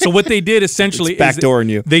it. So what they did essentially is backdooring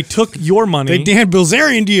you. They took your money. They Dan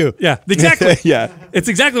Bilzerian to you. Yeah, exactly. Yeah. It's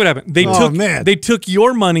exactly what happened. They took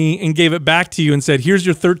your money and gave it back to you and said, "Here's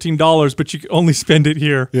your $13, but you can only spend it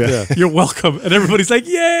here. Yeah. You're welcome." And everybody's like,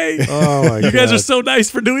 "Yay! Oh my you guys are so nice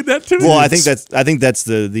for doing that to me." Well, I think that's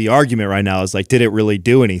the argument right now, is like, did it really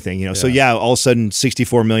do anything? You know, so yeah, all of a sudden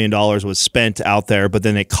 $64 million was spent out there, but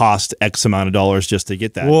then it cost X amount of dollars just to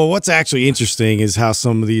get that. Well, what's actually interesting is how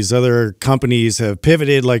some of these other companies have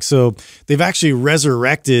pivoted. Like, so they've actually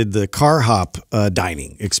resurrected the Carhop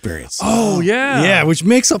dining experience. Oh yeah, yeah, which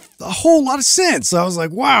makes a whole lot of sense. I was like,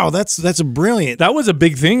 wow, that's a brilliant. That was a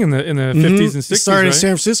big thing in the 50s and 60s. It started in San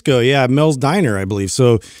Francisco, yeah, Mel's Diner, I believe.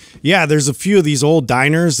 So, yeah, there's a few of these old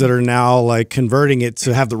diners that are now like converting it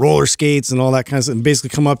to have the roller skates and all that kind of stuff, and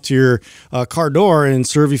basically come up to your car door and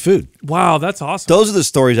serve you food. Wow, that's awesome. Those are the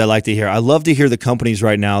stories I like to hear. I love to hear the companies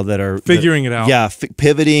right now that are figuring it out. Yeah,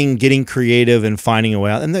 pivoting, getting creative, and finding a way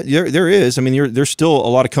out. And there is. I mean, there's still a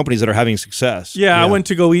lot of companies that are having success. Yeah, I went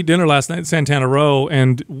to go eat dinner last night at Santana Row,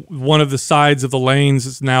 and one of the sides of the lanes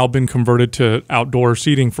has now been converted to outdoor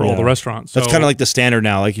seating for all the restaurants. So that's kind of like the standard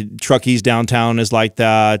now. Like Truckee's downtown is like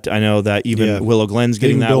that. I know that even Willow Glen's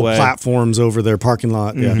getting that build way. Platforms over their parking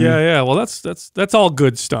lot. Yeah. Well, that's all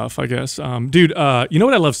good stuff, I guess. Dude, you know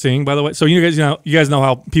what I love seeing, by the way? So you guys know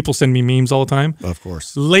how people send me memes all the time? Of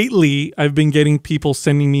course. Lately, I've been getting people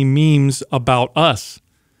sending me memes about us.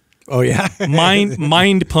 Oh yeah,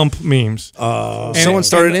 mind pump memes. Someone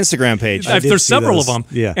started an Instagram page. There's several of them.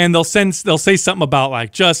 Yeah, and they'll say something about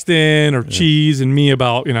like Justin or Cheese and me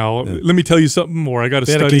about let me tell you something more. I got to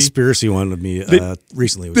study. They had a conspiracy one with me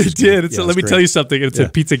recently. They did. It said, let me tell you something. It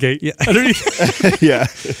said Pizzagate. Yeah. Underneath. Yeah.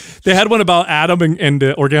 They had one about Adam and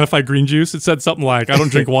Organifi green juice. It said something like, "I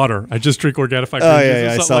don't drink water. I just drink Organifi green juice."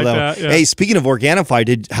 Yeah, I saw like that. Yeah. Hey, speaking of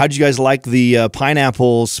Organifi, how'd you guys like the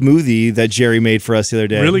pineapple smoothie that Jerry made for us the other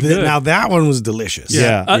day? Really good. Now that one was delicious.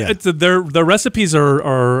 Yeah. Their recipes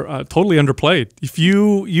are totally underplayed. If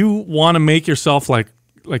you want to make yourself like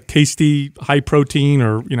tasty, high protein,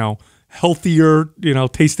 or healthier,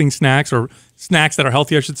 tasting snacks, or snacks that are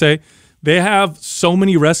healthy, I should say, they have so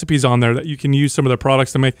many recipes on there that you can use some of their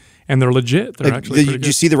products to make, and they're legit. They're actually pretty good. Did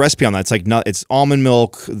you see the recipe on that? It's like it's almond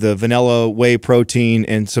milk, the vanilla whey protein,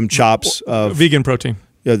 and some chops of vegan protein.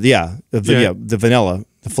 The vanilla.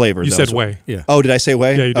 The flavor. You said whey. Yeah. Oh, did I say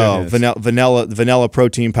whey? Yeah, you did. Oh, yes. vanilla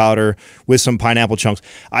protein powder with some pineapple chunks.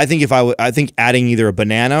 I think I think adding either a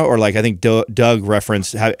banana or I think Doug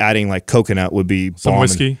referenced adding like coconut would be some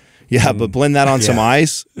whiskey. Yeah, but blend that on some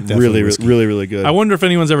ice. Really, really good. I wonder if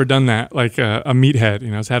anyone's ever done that, like a meathead,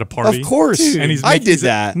 has had a party. Of course. And I did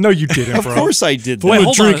that. No, you didn't, bro. Of course I did that. Wait,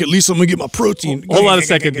 at least I'm going to get my protein. Hold on a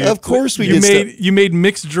second, dude. Of course we did. You made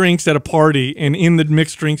mixed drinks at a party, and in the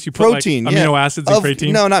mixed drinks you put protein, amino acids and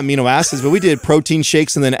creatine. No, not amino acids, but we did protein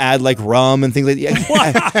shakes and then add like rum and things like that.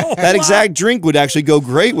 Wow. That exact drink would actually go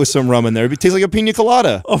great with some rum in there. It tastes like a pina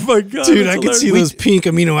colada. Oh my God. Dude, I could see those pink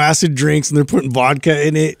amino acid drinks and they're putting vodka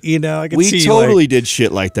in it. I could see totally did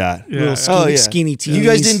shit like that. Yeah. Skinny teas. You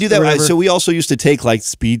guys didn't do that. So we also used to take like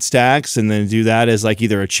speed stacks and then do that as like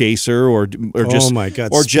either a chaser or just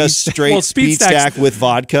just straight speed stack with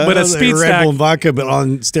vodka. But a speed stack, Red Bull and vodka, but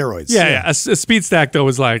on steroids. Yeah. A speed stack though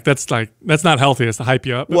is that's not healthy. It's to hype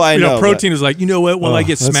you up. Well, I know. Protein is like, what? When I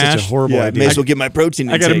get smashed, such a horrible idea. May as well get my protein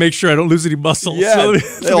intake. I got to make sure I don't lose any muscle. Yeah,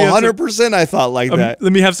 100%. I thought like that.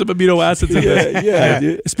 Let me have some amino acids.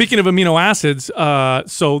 Yeah. Speaking of amino acids,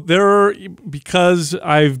 so because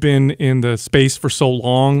I've been in the space for so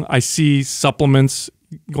long, I see supplements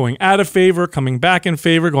going out of favor, coming back in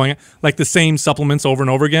favor, going like the same supplements over and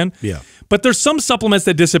over again. Yeah. But there's some supplements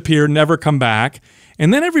that disappear, never come back.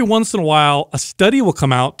 And then every once in a while, a study will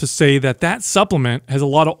come out to say that supplement has a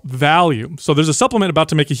lot of value. So there's a supplement about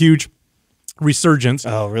to make a huge resurgence.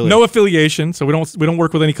 Oh, really? No affiliation, so we don't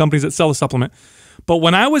work with any companies that sell a supplement. But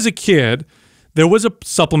when I was a kid, there was a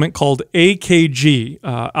supplement called AKG,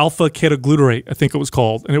 alpha ketoglutarate, I think it was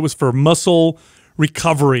called, and it was for muscle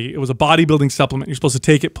recovery. It was a bodybuilding supplement. You're supposed to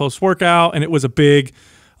take it post-workout, and it was a big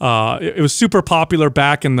It was super popular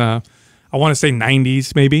back in the, I want to say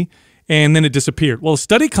 90s maybe, and then it disappeared. Well, a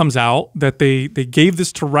study comes out that they gave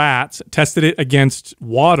this to rats, tested it against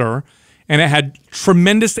water, and it had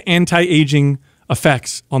tremendous anti-aging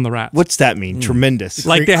effects on the rats. What's that mean? Tremendous.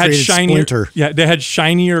 Like they had shinier, splinter. yeah, they had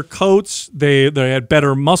shinier coats. They had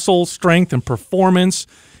better muscle strength and performance,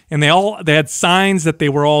 and they had signs that they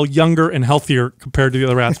were all younger and healthier compared to the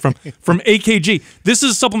other rats from AKG. This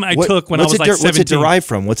is a supplement I took when I was like 17. What's it derived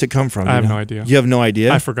from? What's it come from? I have no idea. You have no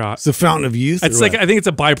idea? I forgot. It's the fountain of youth. It's like, I think it's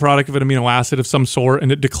a byproduct of an amino acid of some sort,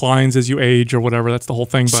 and it declines as you age or whatever. That's the whole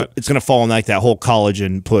thing. But So it's going to fall in like that whole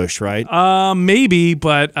collagen push, right? maybe,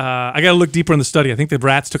 but I got to look deeper in the study. I think the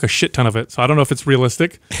rats took a shit ton of it, so I don't know if it's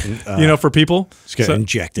realistic, for people. Just get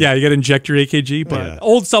injected. Yeah, you got to inject your AKG, but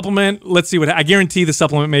old supplement. Let's see I guarantee the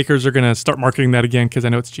supplement makers are going to start marketing that again because I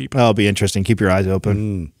know it's cheap. That'll be interesting. Keep your eyes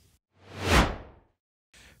open.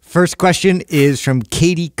 First question is from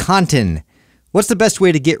Katie Conton. What's the best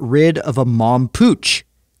way to get rid of a mom pooch?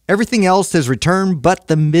 Everything else has returned but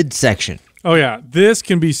the midsection. Oh yeah, this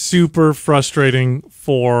can be super frustrating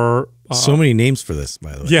for so many names for this,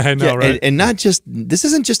 by the way. Yeah, I know, right? And not just, this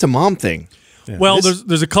isn't just a mom thing. Yeah. Well,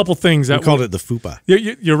 there's a couple things that we called it the fupa.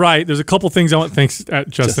 You're right. There's a couple things I want. Thanks,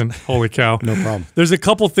 Justin. Holy cow! No problem. There's a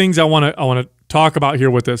couple things I want to talk about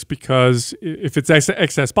here with this because if it's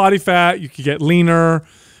excess body fat, you could get leaner.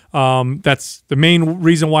 That's the main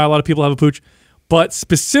reason why a lot of people have a pooch. But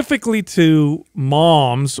specifically to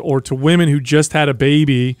moms or to women who just had a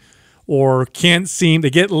baby or they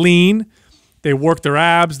get lean, they work their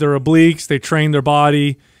abs, their obliques, they train their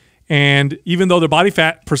body. And even though their body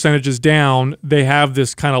fat percentage is down, they have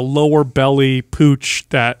this kind of lower belly pooch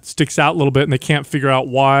that sticks out a little bit and they can't figure out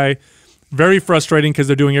why. Very frustrating because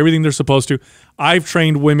they're doing everything they're supposed to. I've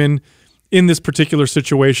trained women in this particular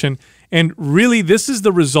situation. And really, this is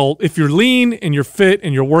the result. If you're lean and you're fit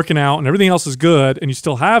and you're working out and everything else is good and you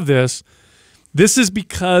still have this is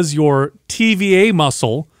because your TVA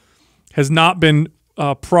muscle has not been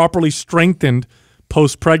properly strengthened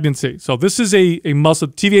post-pregnancy. So this is a muscle.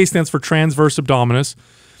 TVA stands for transverse abdominis,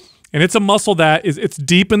 and it's a muscle that it's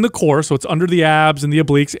deep in the core, so it's under the abs and the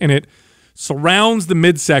obliques, and it surrounds the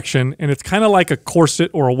midsection, and it's kind of like a corset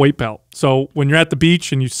or a weight belt. So when you're at the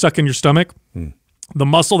beach and you suck in your stomach, the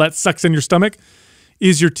muscle that sucks in your stomach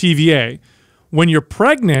is your TVA. When you're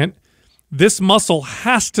pregnant, this muscle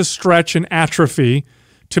has to stretch and atrophy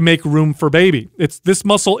to make room for baby. This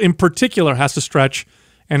muscle in particular has to stretch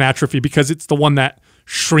and atrophy because it's the one that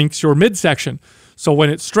shrinks your midsection. So when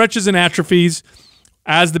it stretches and atrophies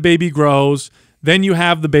as the baby grows, then you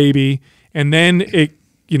have the baby, and then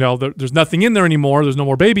there's nothing in there anymore. There's no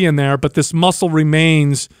more baby in there, but this muscle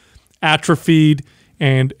remains atrophied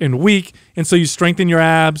and weak. And so you strengthen your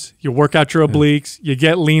abs, you work out your obliques, you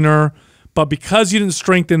get leaner. But because you didn't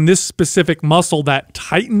strengthen this specific muscle that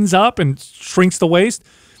tightens up and shrinks the waist,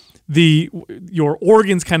 your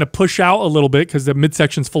organs kind of push out a little bit because the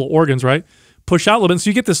midsection's full of organs, right? Push out a little bit. So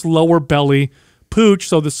you get this lower belly pooch.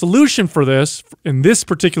 So the solution for this, in this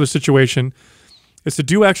particular situation, is to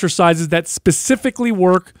do exercises that specifically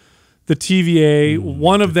work the TVA.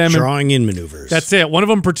 One of them, drawing in maneuvers. That's it. One of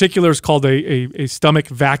them in particular is called a stomach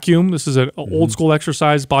vacuum. This is an old school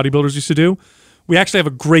exercise bodybuilders used to do. We actually have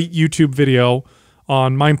a great YouTube video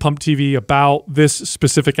on Mind Pump TV about this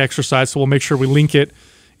specific exercise. So we'll make sure we link it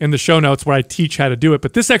in the show notes where I teach how to do it.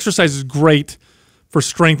 But this exercise is great for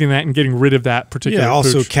strengthening that and getting rid of that particular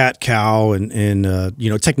also pooch. cat-cow and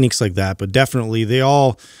techniques like that. But definitely they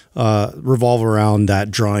all revolve around that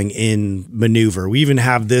drawing in maneuver. We even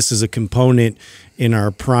have this as a component in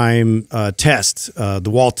our prime test, the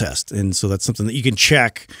wall test. And so that's something that you can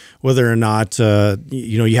check whether or not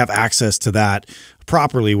you have access to that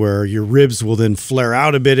properly, where your ribs will then flare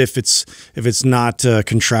out a bit if it's not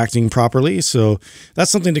contracting properly. So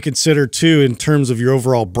that's something to consider too in terms of your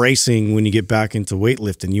overall bracing when you get back into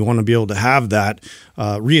weightlifting. You want to be able to have that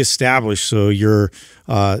reestablished so you're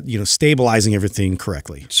stabilizing everything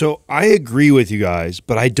correctly. So I agree with you guys,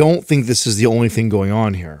 but I don't think this is the only thing going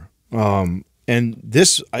on here. And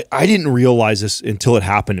this, I didn't realize this until it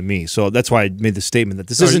happened to me. So that's why I made the statement that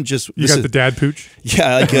this isn't just... You got the dad pooch?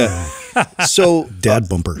 Yeah, so... Dad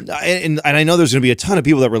bumper. And I know there's going to be a ton of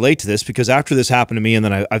people that relate to this because after this happened to me, and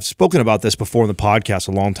then I've spoken about this before in the podcast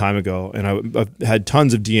a long time ago, and I've had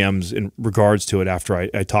tons of DMs in regards to it after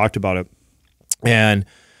I talked about it. And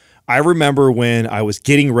I remember when I was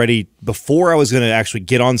getting ready, before I was going to actually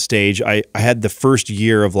get on stage, I had the first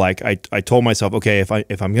year of I told myself, okay,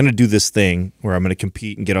 if I'm going to do this thing where I'm going to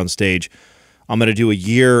compete and get on stage, I'm going to do a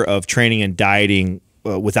year of training and dieting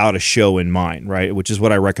without a show in mind, right? Which is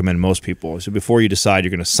what I recommend most people. So before you decide you're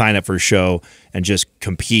going to sign up for a show and just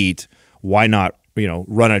compete, why not,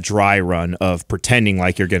 run a dry run of pretending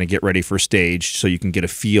like you're going to get ready for stage so you can get a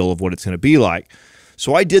feel of what it's going to be like.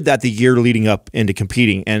 So I did that the year leading up into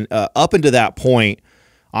competing. And up until that point,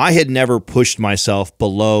 I had never pushed myself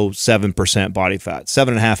below 7% body fat.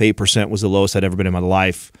 7.5%, 8% was the lowest I'd ever been in my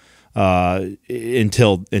life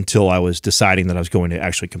until I was deciding that I was going to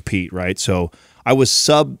actually compete, right? So I was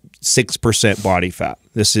sub 6% body fat.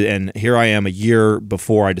 And here I am a year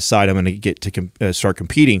before I decide I'm going to get to start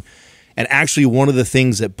competing. And actually, one of the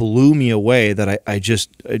things that blew me away that I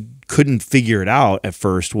couldn't figure it out at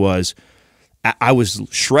first was I was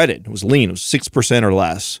shredded. It was lean. It was 6% or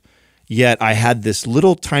less. Yet I had this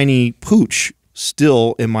little tiny pooch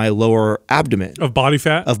still in my lower abdomen Of body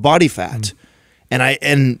fat? Of body fat.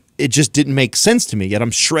 And it just didn't make sense to me. Yet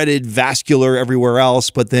I'm shredded, vascular everywhere else,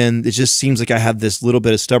 but then it just seems like I have this little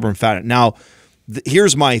bit of stubborn fat. Now,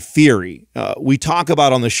 here's my theory. We talk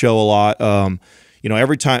about on the show a lot,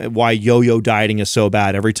 every time why yo-yo dieting is so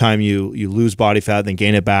bad. Every time you lose body fat, then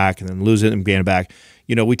gain it back, and then lose it and gain it back.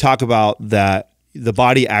 We talk about that the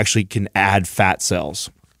body actually can add fat cells.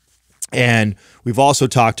 And we've also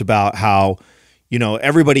talked about how,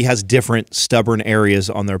 everybody has different stubborn areas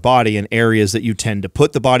on their body, and areas that you tend to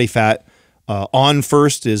put the body fat on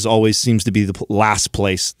first always seems to be the last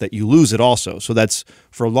place that you lose it also. So that's,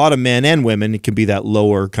 for a lot of men and women, it can be that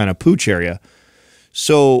lower kind of pooch area.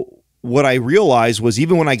 So what I realized was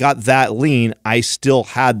even when I got that lean, I still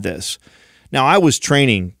had this. Now, I was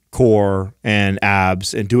training core and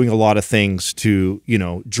abs and doing a lot of things to,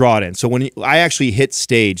 draw it in. So when I actually hit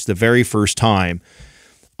stage the very first time,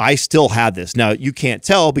 I still had this. Now, you can't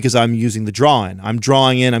tell because I'm using the draw-in. I'm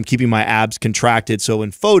drawing in, I'm keeping my abs contracted. So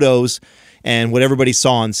in photos and what everybody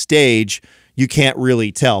saw on stage, you can't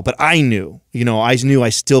really tell. But I knew, I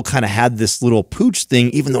still kind of had this little pooch thing,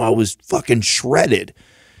 even though I was fucking shredded.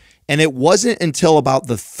 And it wasn't until about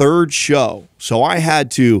the third show. So I had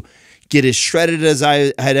to get as shredded as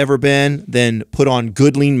I had ever been, then put on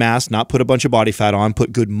good lean mass, not put a bunch of body fat on,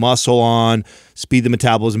 put good muscle on, speed the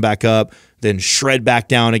metabolism back up, then shred back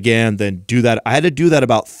down again, then do that. I had to do that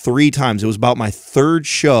about 3 times. It was about my third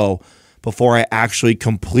show before I actually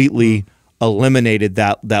completely eliminated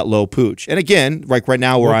that low pooch. And again, like right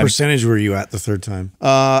now where what percentage were you at the third time?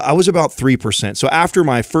 I was about 3%. So after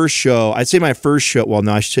my first show, I'd say my first show, well,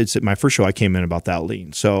 no, I should say my first show, I came in about that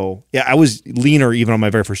lean. So yeah, I was leaner even on my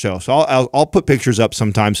very first show. So I'll put pictures up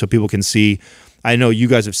sometime so people can see. I know you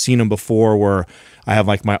guys have seen them before where I have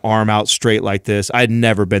like my arm out straight like this. I had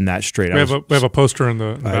never been that straight. We have a poster in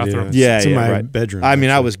the bathroom. It's in my bedroom. I mean,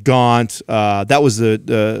 I was gaunt. That was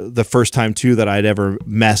the first time too that I'd ever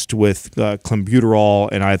messed with clenbuterol,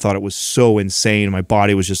 and I thought it was so insane. My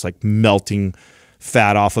body was just like melting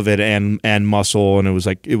fat off of it and muscle, and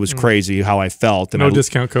it was crazy how I felt. And no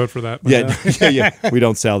discount code for that. Yeah, we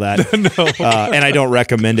don't sell that. No. And I don't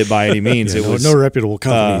recommend it by any means. Yeah, no reputable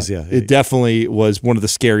companies. It definitely was one of the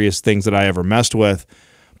scariest things that I ever messed with.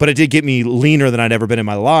 But it did get me leaner than I'd ever been in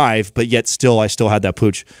my life, but yet still I still had that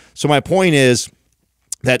pooch. So my point is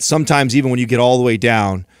that sometimes even when you get all the way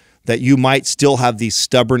down, that you might still have these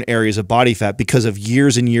stubborn areas of body fat because of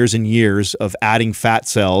years and years and years of adding fat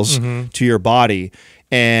cells to your body,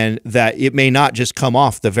 and that it may not just come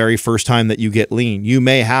off the very first time that you get lean. You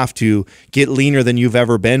may have to get leaner than you've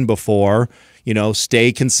ever been before,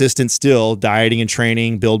 stay consistent still, dieting and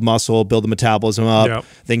training, build muscle, build the metabolism up,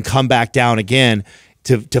 then come back down again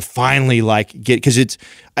to finally get, because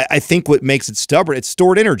I think what makes it stubborn, it's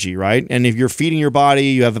stored energy, right? And if you're feeding your body,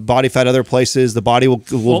 you have body fat other places, the body will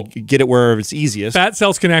get it where it's easiest. Fat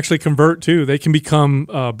cells can actually convert too. They can become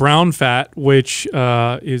brown fat, which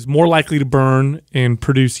is more likely to burn and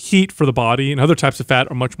produce heat for the body, and other types of fat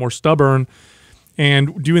are much more stubborn.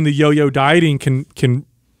 And doing the yo-yo dieting can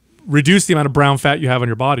reduce the amount of brown fat you have on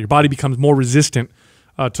your body. Your body becomes more resistant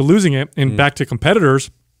to losing it. And back to competitors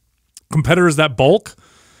that bulk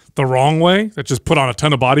the wrong way, that just put on a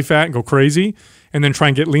ton of body fat and go crazy and then try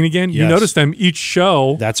and get lean again. You notice them each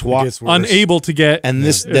show. That's why unable to get. And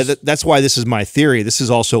that's why this is my theory. This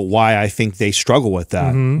is also why I think they struggle with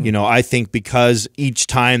that. I think because each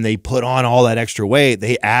time they put on all that extra weight,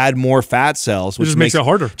 they add more fat cells, which just makes it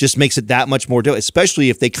harder. Just makes it that much more difficult, especially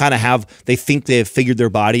if they they think they have figured their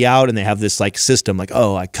body out and they have this like system, like,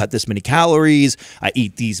 oh, I cut this many calories, I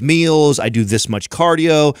eat these meals, I do this much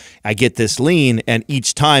cardio, I get this lean, and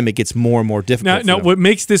each time it gets more and more difficult. Now what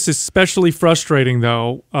makes this especially frustrating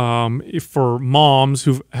though, for moms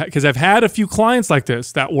because I've had a few clients like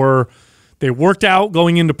this that they worked out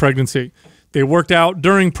going into pregnancy. They worked out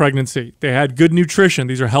during pregnancy. They had good nutrition.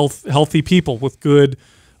 These are healthy people with good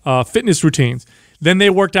fitness routines. Then they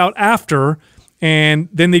worked out after, and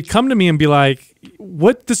then they'd come to me and be like,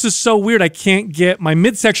 "What? This is so weird. I can't get my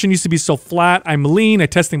midsection used to be so flat. I'm lean. I'm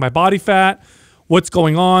testing my body fat. What's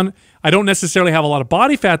going on? I don't necessarily have a lot of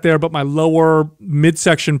body fat there, but my lower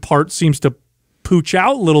midsection part seems to pooch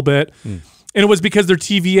out a little bit." And it was because their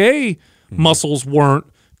TVA muscles weren't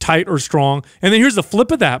tight or strong. And then here's the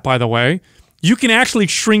flip of that, by the way. You can actually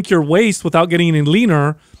shrink your waist without getting any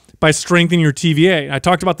leaner by strengthening your TVA. I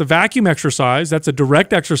talked about the vacuum exercise. That's a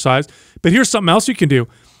direct exercise. But here's something else you can do.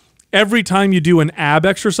 Every time you do an ab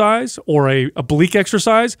exercise or a oblique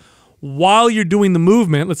exercise, while you're doing the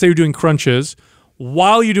movement, let's say you're doing crunches,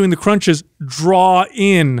 while you're doing the crunches, draw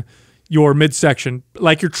in your midsection,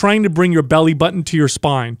 like you're trying to bring your belly button to your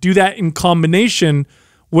spine. Do that in combination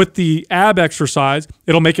with the ab exercise.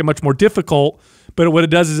 It'll make it much more difficult, but what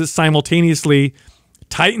it does is it simultaneously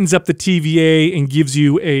tightens up the TVA and gives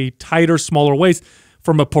you a tighter, smaller waist.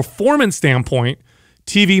 From a performance standpoint,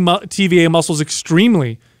 TVA muscle is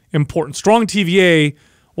extremely important. Strong TVA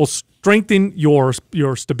will strengthen your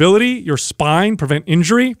stability, your spine, prevent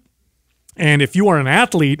injury. And if you are an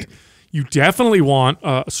athlete, you definitely want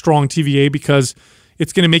a strong TVA because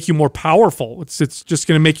it's going to make you more powerful. It's just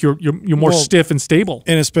going to make you more stiff and stable.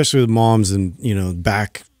 And especially with moms and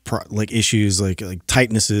back like issues like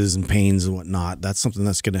tightnesses and pains and whatnot. That's something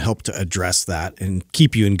that's going to help to address that and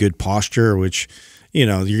keep you in good posture, which you're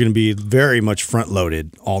going to be very much front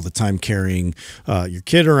loaded all the time, carrying your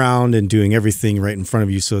kid around and doing everything right in front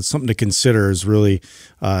of you. So it's something to consider, is really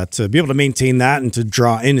to be able to maintain that and to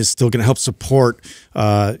draw in is still going to help support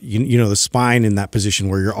the spine in that position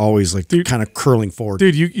where you're always like kind of curling forward.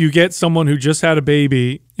 Dude, you get someone who just had a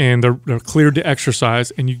baby and they're cleared to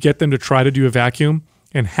exercise, and you get them to try to do a vacuum,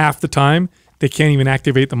 and half the time they can't even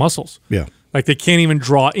activate the muscles. Yeah. Like they can't even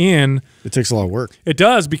draw in. It takes a lot of work. It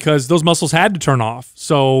does, because those muscles had to turn off.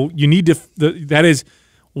 So you need to, that is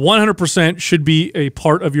 100% should be a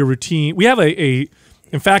part of your routine. We have in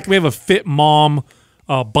fact, we have a Fit Mom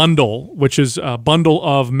bundle, which is a bundle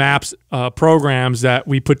of MAPS programs that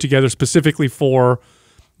we put together specifically for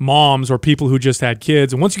moms or people who just had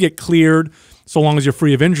kids. And once you get cleared, so long as you're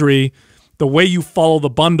free of injury, the way you follow the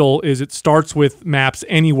bundle is it starts with MAPS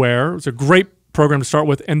Anywhere. It's a great program to start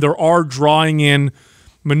with, and there are drawing in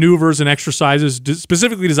maneuvers and exercises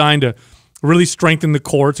specifically designed to really strengthen the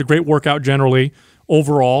core. It's a great workout generally,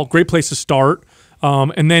 overall, great place to start.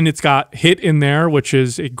 And then it's got HIIT in there, which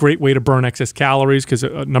is a great way to burn excess calories, because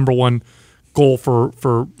a number one goal for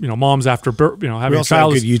moms after having we a also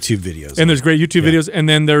child. Have good YouTube videos, and there's great YouTube videos, and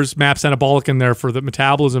then there's MAPS Anabolic in there for the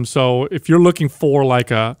metabolism. So if you're looking for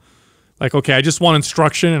okay, I just want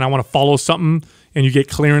instruction and I want to follow something, and you get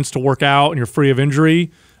clearance to work out and you're free of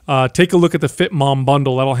injury, take a look at the Fit Mom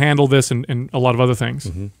bundle. That'll handle this and a lot of other things.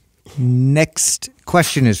 Mm-hmm. Next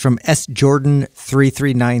question is from S. Jordan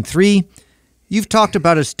 3393. You've talked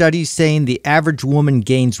about a study saying the average woman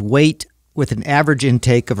gains weight with an average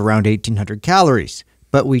intake of around 1,800 calories,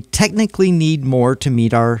 but we technically need more to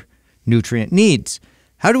meet our nutrient needs.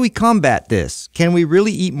 How do we combat this? Can we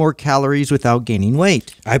really eat more calories without gaining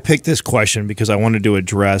weight? I picked this question because I wanted to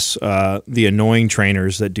address the annoying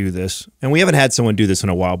trainers that do this. And we haven't had someone do this in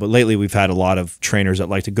a while, but lately we've had a lot of trainers that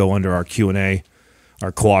like to go under our Q&A,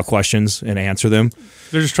 our co-op questions, and answer them.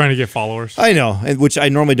 They're just trying to get followers. I know, which I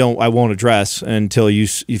normally I won't address until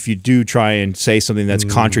if you do try and say something that's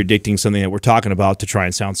contradicting something that we're talking about to try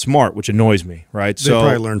and sound smart, which annoys me, right? They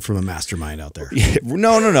probably learned from a mastermind out there.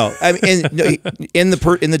 No. I mean, in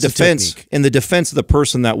the defense of the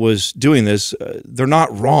person that was doing this, they're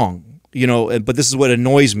not wrong. But this is what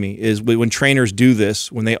annoys me is when trainers do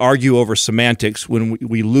this, when they argue over semantics, when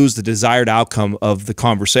we lose the desired outcome of the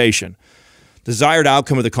conversation. Desired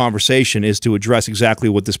outcome of the conversation is to address exactly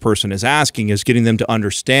what this person is asking, is getting them to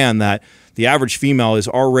understand that the average female is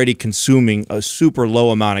already consuming a super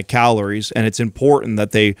low amount of calories, and it's important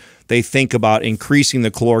that they think about increasing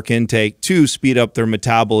the caloric intake to speed up their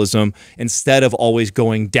metabolism instead of always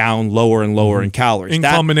going down lower and lower in calories. In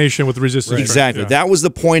combination with resistance. Right. Exactly. Yeah. That was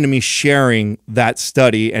the point of me sharing that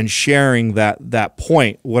study and sharing that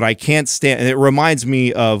point. What I can't stand, and it reminds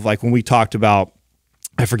me of like when we talked about,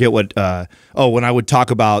 I forget what, when I would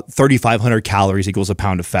talk about 3,500 calories equals a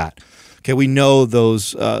pound of fat. Okay, we know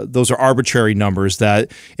those are arbitrary numbers,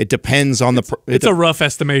 that it depends on it's a rough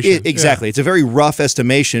estimation. Exactly. It's a very rough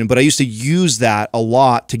estimation, but I used to use that a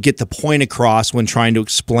lot to get the point across when trying to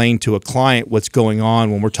explain to a client what's going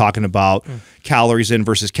on when we're talking about calories in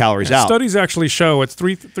versus calories out. Studies actually show it's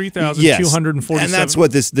 3,247. And that's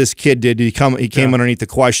what this kid did. He came underneath the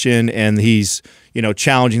question, and he's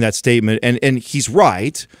challenging that statement, and he's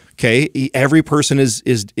right. Okay, every person is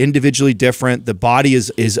individually different. The body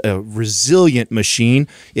is a resilient machine.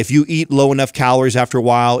 If you eat low enough calories after a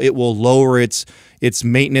while, it will lower its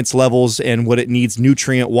maintenance levels and what it needs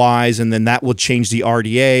nutrient-wise, and then that will change the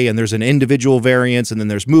RDA, and there's an individual variance, and then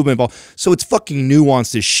there's movement. So it's fucking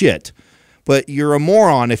nuanced as shit. But you're a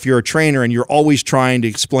moron if you're a trainer and you're always trying to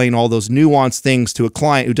explain all those nuanced things to a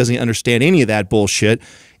client who doesn't understand any of that bullshit.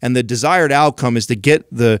 And the desired outcome is to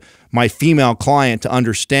get my female client to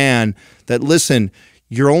understand that, listen,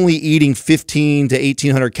 you're only eating 1,500 to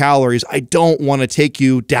 1,800 calories. I don't want to take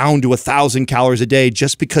you down to 1,000 calories a day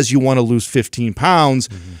just because you want to lose 15 pounds.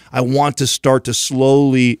 I want to start to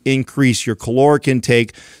slowly increase your caloric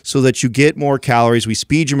intake so that you get more calories. We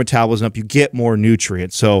speed your metabolism up. You get more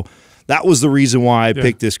nutrients. So that was the reason why I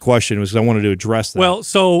picked this question, was because I wanted to address that. Well,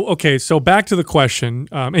 so back to the question,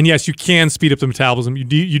 and yes, you can speed up the metabolism.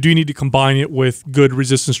 You do need to combine it with good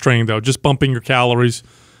resistance training, though. Just bumping your calories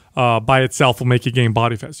by itself will make you gain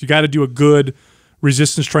body fat. So you got to do a good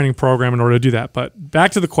resistance training program in order to do that. But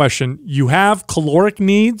back to the question, you have caloric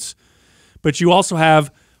needs, but you also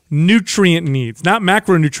have nutrient needs. Not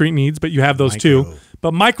macronutrient needs, but you have those too,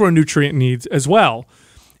 but micronutrient needs as well.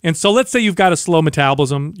 And so let's say you've got a slow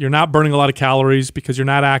metabolism. You're not burning a lot of calories because you're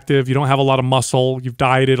not active. You don't have a lot of muscle. You've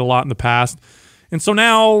dieted a lot in the past. And so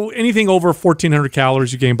now anything over 1,400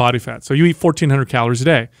 calories, you gain body fat. So you eat 1,400 calories a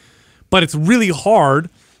day. But it's really hard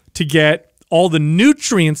to get all the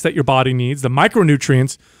nutrients that your body needs, the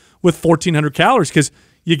micronutrients, with 1,400 calories because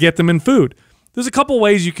you get them in food. There's a couple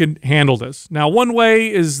ways you can handle this. Now, one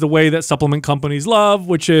way is the way that supplement companies love,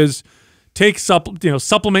 which is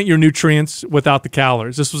supplement your nutrients without the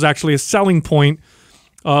calories. This was actually a selling point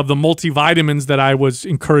of the multivitamins that I was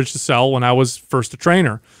encouraged to sell when I was first a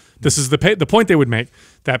trainer. This is the point they would make,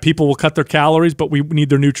 that people will cut their calories, but we need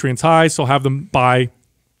their nutrients high, so have them buy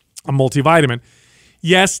a multivitamin.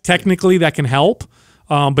 Yes, technically that can help,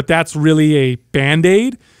 but that's really a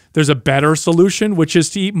Band-Aid. There's a better solution, which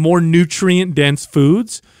is to eat more nutrient-dense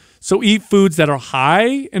foods. So eat foods that are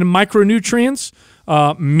high in micronutrients.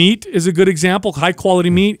 Meat is a good example. High quality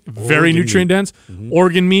meat, very nutrient dense.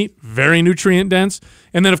 Organ meat, very nutrient dense.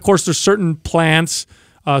 And then, of course, there's certain plants,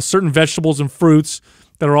 certain vegetables and fruits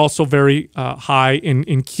that are also very high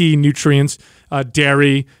in key nutrients.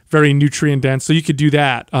 Dairy, very nutrient dense. So you could do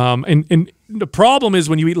that. And the problem is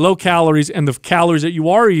when you eat low calories and the calories that you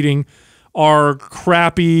are eating are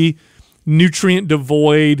crappy, nutrient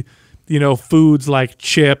devoid, foods like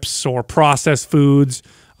chips or processed foods.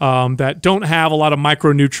 That don't have a lot of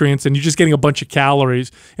micronutrients, and you're just getting a bunch of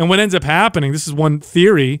calories. And what ends up happening, this is one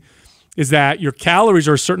theory, is that your calories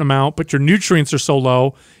are a certain amount, but your nutrients are so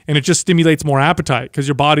low, and it just stimulates more appetite because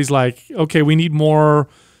your body's like, okay, we need more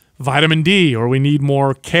vitamin D, or we need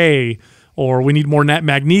more K, or we need more net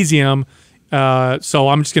magnesium. So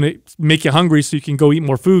I'm just going to make you hungry so you can go eat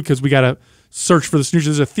more food because we got to search for this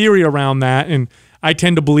nutrient. There's a theory around that, and I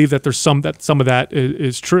tend to believe that there's some of that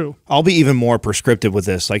is true. I'll be even more prescriptive with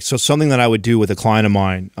this. So something that I would do with a client of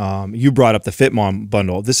mine, you brought up the Fit Mom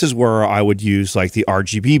bundle. This is where I would use like the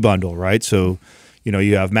RGB bundle, right? So,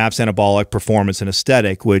 you have MAPS Anabolic, Performance, and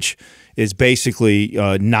Aesthetic, which is basically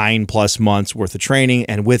 9+ months worth of training.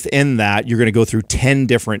 And within that, you're going to go through 10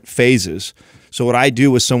 different phases. So what I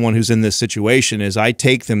do with someone who's in this situation is I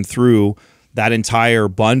take them through that entire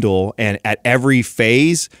bundle, and at every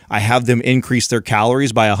phase, I have them increase their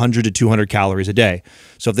calories by 100 to 200 calories a day.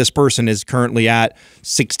 So if this person is currently at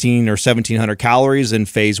 1,600 or 1,700 calories in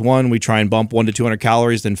phase 1, we try and bump 100 to 200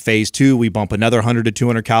 calories. Then phase 2, we bump another 100 to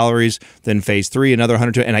 200 calories. Then phase 3, another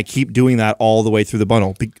 100 to, and I keep doing that all the way through the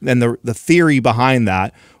bundle. And the theory behind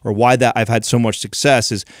that, or why that I've had so much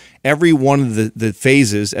success, is every one of the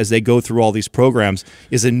phases as they go through all these programs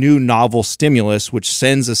is a new novel stimulus, which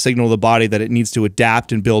sends a signal to the body that it needs to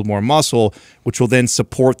adapt and build more muscle, which will then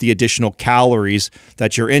support the additional calories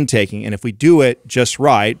that you're intaking. And if we do it just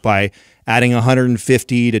right, by adding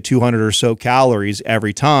 150 to 200 or so calories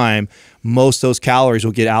every time, most of those calories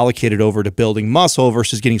will get allocated over to building muscle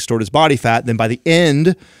versus getting stored as body fat. Then by the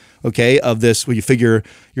end okay, of this. When you figure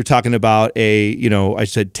you're talking about I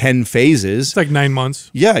said 10 phases. It's like 9 months.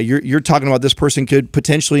 Yeah, you're talking about this person could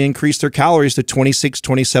potentially increase their calories to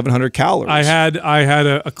 2,700 calories. I had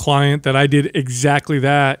a client that I did exactly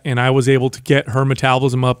that, and I was able to get her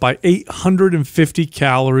metabolism up by 850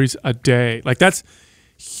 calories a day. Like, that's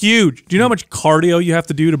huge. Do you know how much cardio you have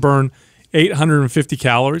to do to burn 850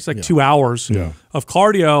 calories? Like 2 hours of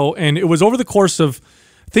cardio, and it was over the course of,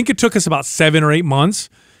 I think it took us about 7 or 8 months.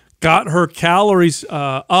 Got her calories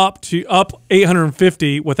up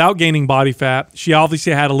 850 without gaining body fat. She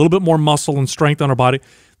obviously had a little bit more muscle and strength on her body.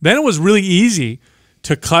 Then it was really easy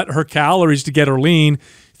to cut her calories to get her lean.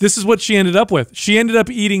 This is what she ended up with. She ended up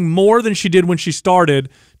eating more than she did when she started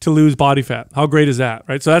to lose body fat. How great is that,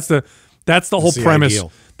 right? So that's the whole premise.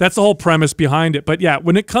 Ideal. That's the whole premise behind it. But yeah,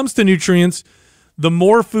 when it comes to nutrients, the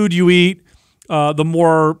more food you eat, the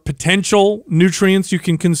more potential nutrients you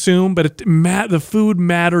can consume. But the food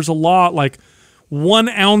matters a lot. Like 1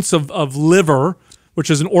 ounce of liver, which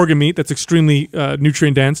is an organ meat that's extremely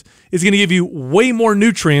nutrient dense, is going to give you way more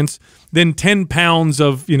nutrients than 10 pounds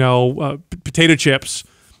of potato chips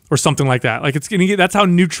or something like that. Like, that's how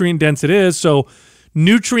nutrient dense it is. So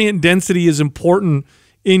nutrient density is important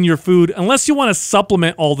in your food, unless you want to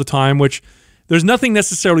supplement all the time, which there's nothing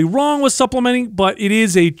necessarily wrong with supplementing, but it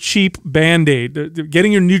is a cheap Band-Aid.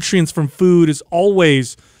 Getting your nutrients from food is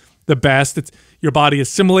always the best. Your body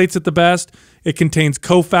assimilates it the best. It contains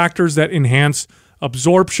cofactors that enhance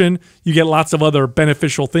absorption. You get lots of other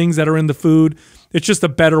beneficial things that are in the food. It's just a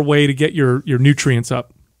better way to get your nutrients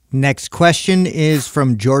up. Next question is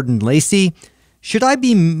from Jordan Lacey. Should I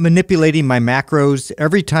be manipulating my macros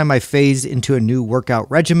every time I phase into a new workout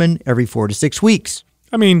regimen every 4 to 6 weeks?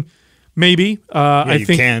 I mean, maybe. I think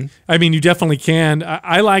you can. I mean, you definitely can.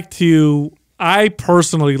 I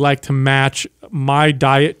personally like to match my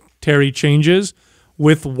dietary changes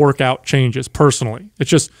with workout changes personally.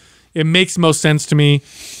 It makes most sense to me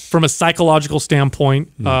from a psychological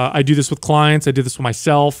standpoint. I do this with clients. I do this with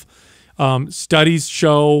myself. Studies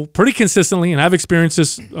show pretty consistently, and I've experienced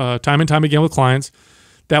this time and time again with clients,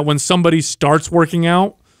 that when somebody starts working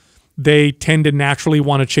out, they tend to naturally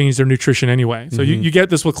want to change their nutrition anyway. So you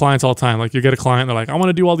get this with clients all the time. Like, you get a client, they're like, I want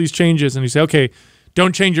to do all these changes. And you say, okay,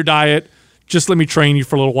 don't change your diet. Just let me train you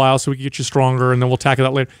for a little while so we can get you stronger, and then we'll tackle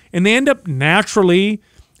that later. And they end up naturally,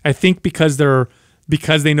 I think because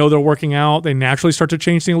they know they're working out, they naturally start to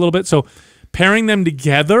change things a little bit. So pairing them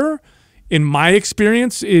together, in my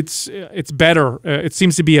experience, it's better. It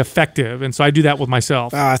seems to be effective, and so I do that with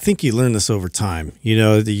myself. I think you learn this over time.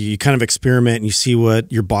 You kind of experiment and you see what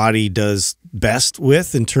your body does best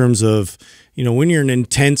with in terms of, when you're in an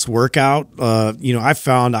intense workout, I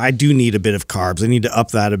found I do need a bit of carbs. I need to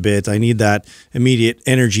up that a bit. I need that immediate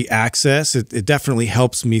energy access. It definitely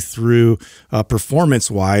helps me through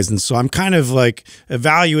performance-wise. And so I'm kind of like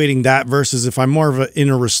evaluating that versus if I'm more in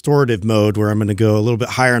a restorative mode where I'm going to go a little bit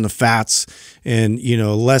higher on the fats and,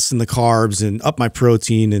 less in the carbs and up my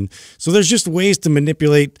protein. And so there's just ways to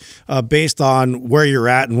manipulate based on where you're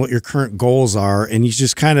at and what your current goals are. And you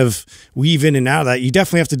just kind of weave in and out of that. You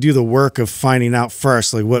definitely have to do the work of finding out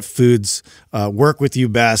first, like what foods work with you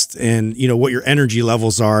best and, what your energy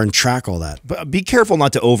levels are, and track all that. But be careful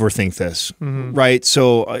not to overthink this, right?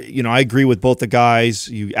 So, I agree with both the guys.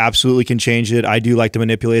 You absolutely can change it. I do like to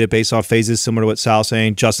manipulate it based off phases, similar to what Sal's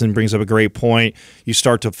saying. Justin brings up a great point. You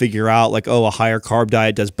start to figure out like, a higher carb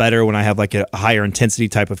diet does better when I have like a higher intensity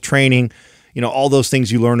type of training. All those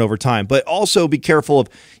things you learn over time. But also be careful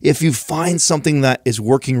if you find something that is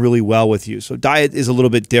working really well with you. So diet is a little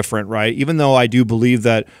bit different, right? Even though I do believe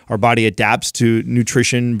that our body adapts to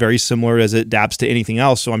nutrition very similar as it adapts to anything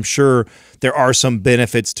else. So I'm sure there are some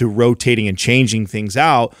benefits to rotating and changing things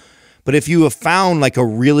out. But if you have found like a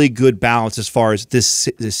really good balance as far as this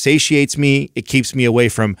satiates me, it keeps me away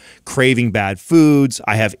from craving bad foods,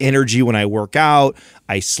 I have energy when I work out,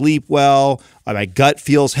 I sleep well, my gut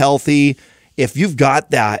feels healthy. If you've got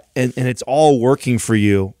that and it's all working for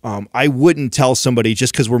you, I wouldn't tell somebody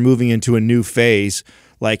just because we're moving into a new phase,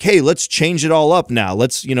 like, hey, let's change it all up now.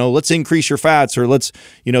 Let's increase your fats, or let's,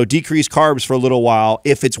 decrease carbs for a little while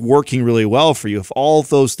if it's working really well for you. If all of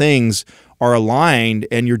those things are aligned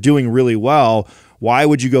and you're doing really well, why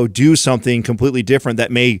would you go do something completely different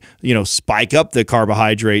that may, spike up the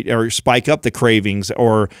carbohydrate or spike up the cravings,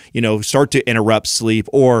 or, start to interrupt sleep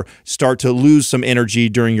or start to lose some energy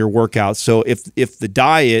during your workout? So if the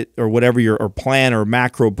diet or whatever your plan or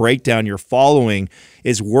macro breakdown you're following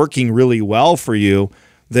is working really well for you,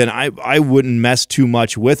 then I wouldn't mess too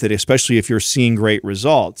much with it, especially if you're seeing great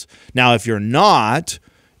results. Now, if you're not,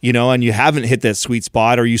 and you haven't hit that sweet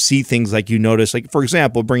spot, or you see things like you notice, like, for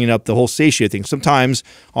example, bringing up the whole satiate thing. Sometimes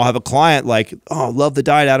I'll have a client like, oh, love the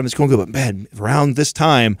diet, Adam, it's going good, but man, around this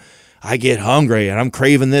time, I get hungry and I'm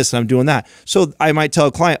craving this and I'm doing that. So I might tell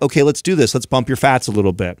a client, okay, let's do this. Let's bump your fats a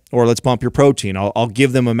little bit, or let's bump your protein. I'll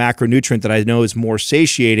give them a macronutrient that I know is more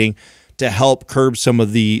satiating to help curb some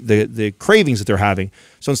of the cravings that they're having.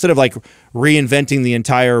 So instead of like reinventing the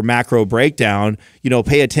entire macro breakdown,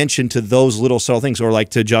 pay attention to those little subtle things. Or like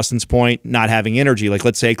to Justin's point, not having energy. Like,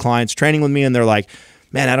 let's say clients training with me and they're like,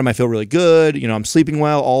 man, Adam, I feel really good. I'm sleeping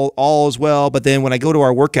well, all is well. But then when I go to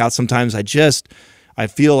our workout, sometimes I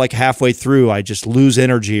feel like halfway through, I just lose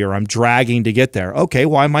energy, or I'm dragging to get there. Okay,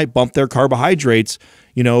 well, I might bump their carbohydrates,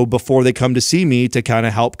 before they come to see me to kind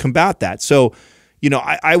of help combat that. So,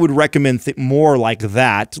 I would recommend more like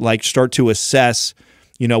that, like start to assess,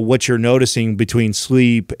 what you're noticing between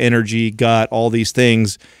sleep, energy, gut, all these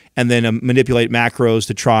things, and then manipulate macros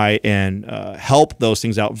to try and help those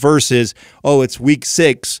things out versus, oh, it's week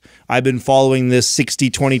 6. I've been following this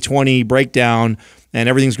 60-20-20 breakdown and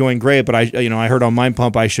everything's going great, but I heard on Mind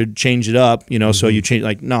Pump I should change it up, so you change,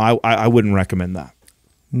 like, no, I wouldn't recommend that.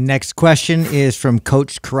 Next question is from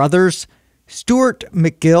Coach Carruthers. Stuart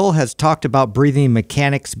McGill has talked about breathing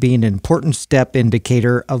mechanics being an important step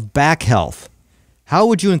indicator of back health. How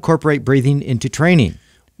would you incorporate breathing into training?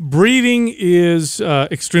 Breathing is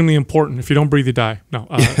extremely important. If you don't breathe, you die. No,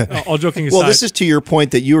 all joking aside. Well, this is to your point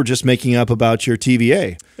that you were just making up about your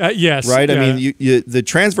TVA. Yes. Right? Yeah. I mean, the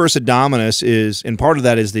transverse abdominis is, and part of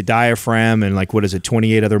that is the diaphragm and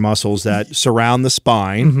 28 other muscles that surround the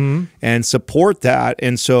spine and support that.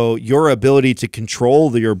 And so your ability to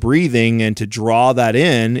control your breathing and to draw that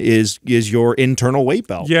in is your internal weight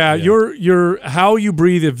belt. Yeah, your how you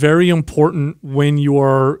breathe is very important when you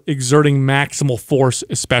are exerting maximal force,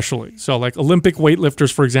 especially. So like Olympic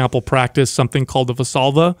weightlifters, for example, practice something called the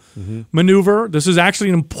Valsalva maneuver. This is actually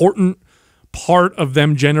an important part of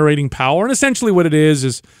them generating power. And essentially what it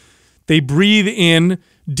is they breathe in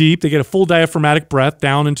deep. They get a full diaphragmatic breath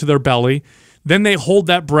down into their belly. Then they hold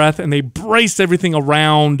that breath and they brace everything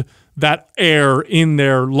around that air in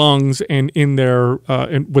their lungs and in their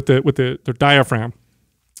with their diaphragm.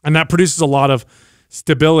 And that produces a lot of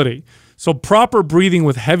stability. So proper breathing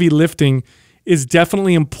with heavy lifting is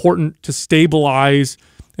definitely important to stabilize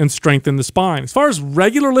and strengthen the spine. As far as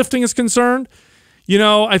regular lifting is concerned,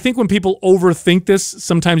 I think when people overthink this,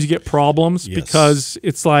 sometimes you get problems because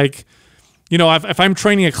it's like, if I'm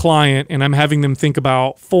training a client and I'm having them think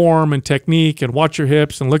about form and technique and watch your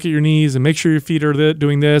hips and look at your knees and make sure your feet are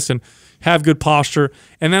doing this and have good posture,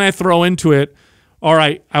 and then I throw into it, all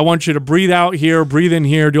right, I want you to breathe out here, breathe in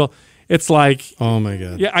here, it's like, oh my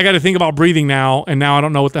God. Yeah, I got to think about breathing now, and now I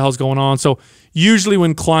don't know what the hell's going on. So usually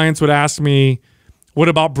when clients would ask me, what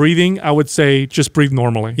about breathing? I would say just breathe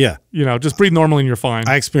normally. Yeah. Just breathe normally and you're fine.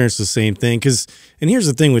 I experienced the same thing and here's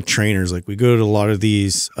the thing with trainers, like we go to a lot of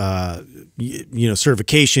these,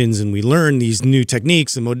 certifications and we learn these new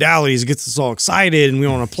techniques and modalities. It gets us all excited and we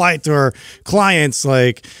want to apply it to our clients.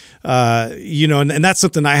 Like, and that's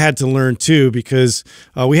something I had to learn too, because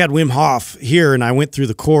we had Wim Hof here and I went through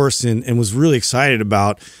the course and was really excited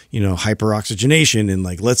about, hyperoxygenation and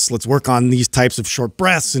like, let's work on these types of short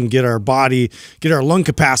breaths and get our lung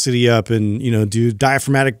capacity up and, do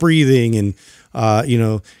diaphragmatic breathing and,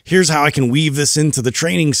 here's how I can weave this into the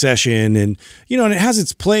training session. And, and it has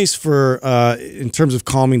its place for, in terms of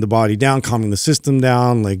calming the body down, calming the system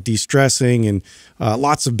down, like de-stressing and,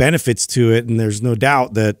 lots of benefits to it. And there's no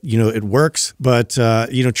doubt that, it works, but,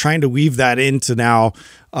 trying to weave that into now,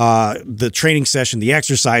 the training session, the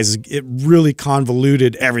exercises, it really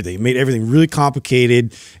convoluted everything. It made everything really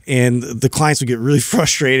complicated and the clients would get really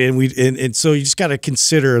frustrated. And so you just got to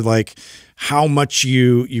consider like, how much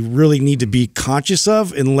you really need to be conscious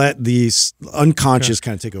of and let these unconscious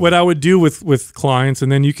kind of take over. What I would do with clients,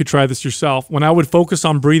 and then you could try this yourself, when I would focus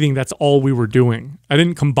on breathing, that's all we were doing. I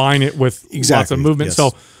didn't combine it with lots of movement. Yes.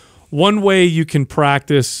 So one way you can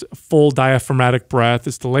practice full diaphragmatic breath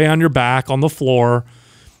is to lay on your back on the floor.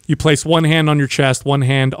 You place one hand on your chest, one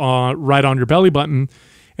hand right on your belly button,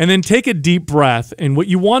 and then take a deep breath. And what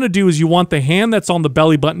you want to do is you want the hand that's on the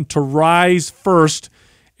belly button to rise first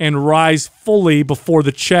and rise fully before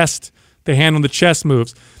the hand on the chest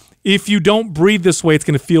moves. If you don't breathe this way, it's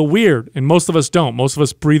going to feel weird, and most of us don't. Most of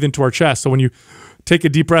us breathe into our chest. So when you take a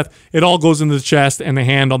deep breath, it all goes into the chest, and the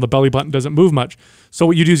hand on the belly button doesn't move much. So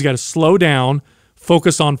what you do is you got to slow down,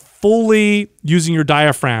 focus on fully using your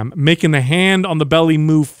diaphragm, making the hand on the belly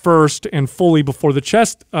move first and fully before the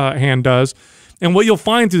chest hand does. And what you'll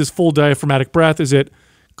find through this full diaphragmatic breath is it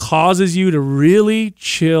causes you to really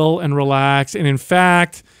chill and relax. And in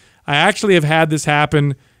fact, I actually have had this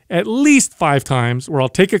happen at least 5 times where I'll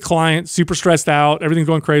take a client super stressed out, everything's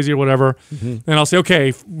going crazy or whatever, and I'll say,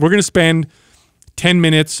 okay, we're going to spend 10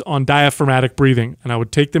 minutes on diaphragmatic breathing. And I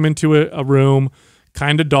would take them into a room,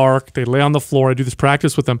 kind of dark. They lay on the floor. I do this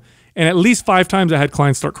practice with them. And at least 5 times I had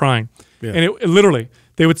clients start crying. Yeah. And it literally,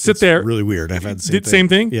 they would sit there. Really weird. I've had the same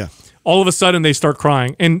thing. Yeah. All of a sudden they start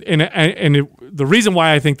crying. The reason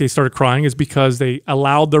why I think they started crying is because they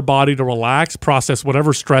allowed their body to relax, process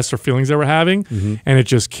whatever stress or feelings they were having. And it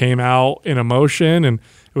just came out in emotion. And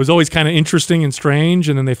it was always kind of interesting and strange.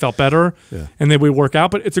 And then they felt better. Yeah. And then we work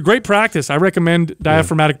out. But it's a great practice. I recommend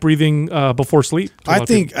diaphragmatic breathing before sleep. I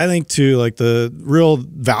think too, like the real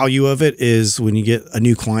value of it is when you get a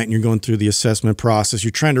new client and you're going through the assessment process,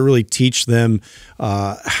 you're trying to really teach them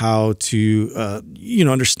how to,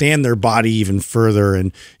 understand their body even further.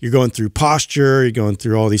 And you're going through posture, you're going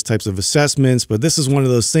through all these types of assessments. But this is one of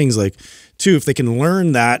those things like, too, if they can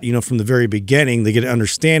learn that, from the very beginning, they get an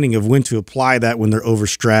understanding of when to apply that when they're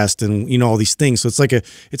overstressed and, all these things. So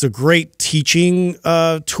it's a great teaching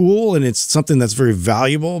tool, and it's something that's very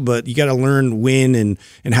valuable, but you got to learn when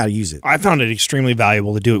and how to use it. I found it extremely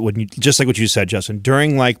valuable to do it when just like what you said, Justin,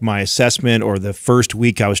 during like my assessment or the first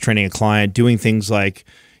week I was training a client, doing things like,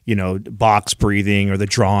 box breathing or the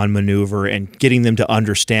draw-on maneuver and getting them to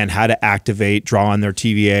understand how to activate, draw on their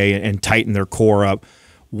TVA and tighten their core up.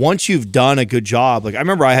 Once you've done a good job, like I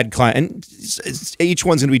remember I had clients, and each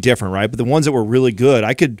one's going to be different, right? But the ones that were really good,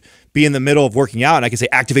 I could be in the middle of working out and I could say,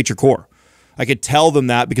 activate your core. I could tell them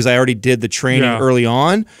that because I already did the training early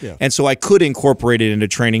on. Yeah. And so I could incorporate it into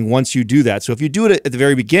training once you do that. So if you do it at the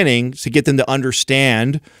very beginning to get them to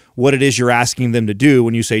understand what it is you're asking them to do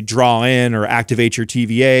when you say draw in or activate your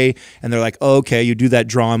TVA, and they're like, oh, okay, you do that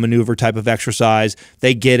draw and maneuver type of exercise.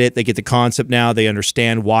 They get it. They get the concept now. They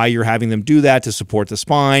understand why you're having them do that to support the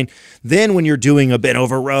spine. Then when you're doing a bent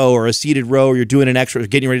over row or a seated row, or you're doing an extra,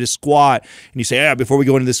 getting ready to squat, and you say, before we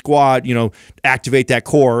go into the squat, activate that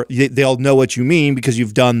core, they'll know what you mean because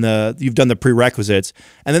you've done the prerequisites.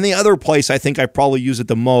 And then the other place I think I probably use it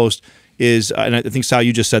the most is, and I think Sal,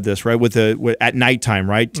 you just said this, right? With at nighttime,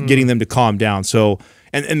 right? Getting them to calm down. So,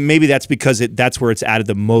 and maybe that's because that's where it's added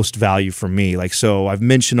the most value for me. Like, so I've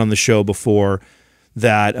mentioned on the show before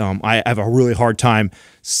that I have a really hard time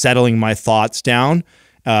settling my thoughts down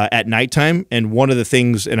at nighttime. And one of the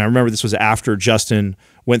things, and I remember this was after Justin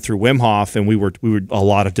went through Wim Hof, and we were a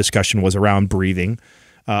lot of discussion was around breathing.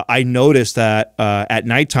 I noticed that at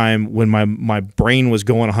nighttime when my brain was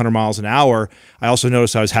going 100 miles an hour, I also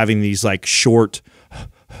noticed I was having these like short,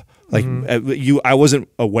 I wasn't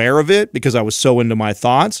aware of it because I was so into my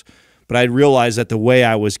thoughts, but I realized that the way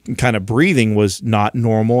I was kind of breathing was not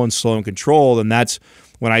normal and slow and controlled. And that's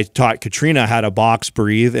when I taught Katrina how to box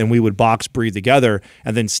breathe, and we would box breathe together.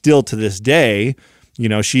 And then still to this day,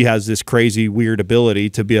 she has this crazy, weird ability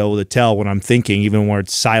to be able to tell when I'm thinking, even when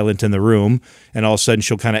it's silent in the room. And all of a sudden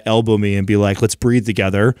she'll kind of elbow me and be like, let's breathe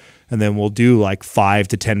together. And then we'll do like 5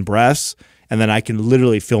 to 10 breaths. And then I can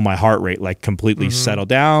literally feel my heart rate like completely settle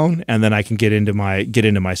down. And then I can get into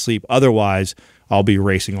my sleep. Otherwise, I'll be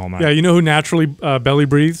racing all night. Yeah, you know who naturally belly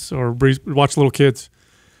breathes or breathes? Watch little kids.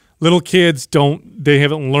 Little kids they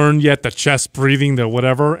haven't learned yet the chest breathing, the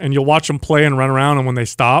whatever. And you'll watch them play and run around. And when they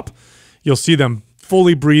stop, you'll see them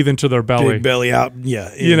fully breathe into their belly. Big belly out.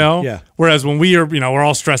 Yeah. Yeah. Whereas when we are, we're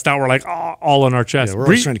all stressed out, we're like all in our chest. Yeah, we're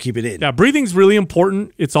always trying to keep it in. Yeah. Breathing's really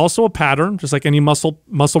important. It's also a pattern, just like any muscle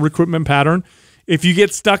recruitment pattern. If you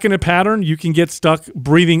get stuck in a pattern, you can get stuck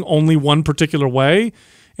breathing only one particular way.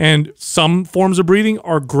 And some forms of breathing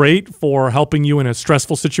are great for helping you in a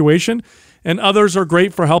stressful situation, and others are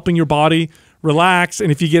great for helping your body relax. And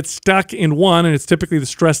if you get stuck in one, and it's typically the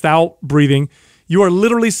stressed out breathing, you are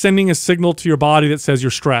literally sending a signal to your body that says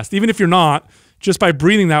you're stressed. Even if you're not, just by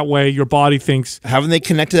breathing that way, your body thinks. Haven't they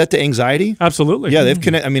connected that to anxiety? Absolutely. Yeah, they've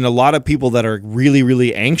connected. I mean, a lot of people that are really,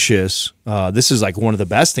 really anxious, this is like one of the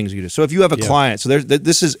best things you do. So if you have a client, so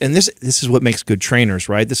this is what makes good trainers,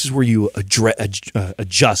 right? This is where you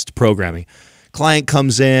adjust programming. Client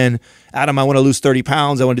comes in, Adam, I want to lose 30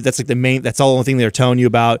 pounds. That's like that's the only thing they're telling you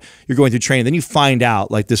about. You're going through training. Then you find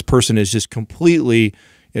out like this person is just completely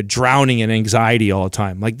drowning in anxiety all the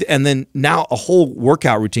time. And then now a whole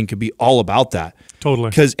workout routine could be all about that. Totally.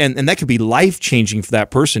 Because and that could be life-changing for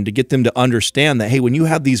that person to get them to understand that, hey, when you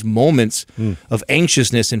have these moments of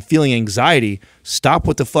anxiousness and feeling anxiety, stop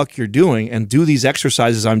what the fuck you're doing and do these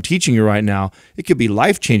exercises I'm teaching you right now. It could be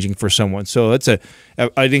life-changing for someone. So it's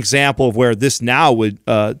an example of where this now would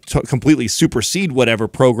completely supersede whatever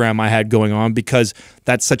program I had going on, because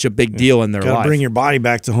that's such a big deal in their Gotta life. bring your body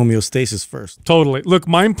back to homeostasis first. Totally. Look,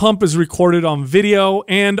 Mind Pump is recorded on video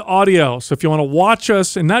and audio. So if you want to watch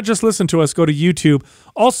us and not just listen to us, go to YouTube.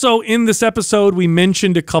 Also, in this episode, we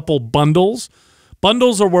mentioned a couple bundles.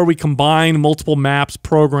 Bundles are where we combine multiple maps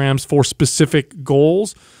programs for specific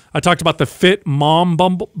goals. I talked about the Fit Mom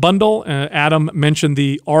bundle. Adam mentioned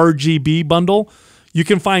the RGB bundle. You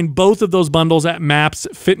can find both of those bundles at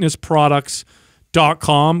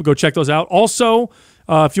mapsfitnessproducts.com. Go check those out. Also,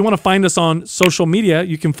 if you want to find us on social media,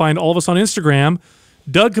 you can find all of us on Instagram.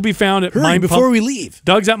 Doug could be found at Hurry, before we leave.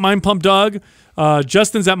 Doug's at Mind Pump Doug.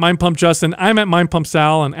 Justin's at Mind Pump Justin. I'm at Mind Pump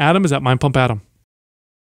Sal, and Adam is at Mind Pump Adam.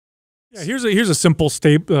 Yeah, here's a simple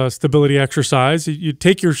stability exercise. You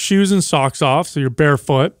take your shoes and socks off, so you're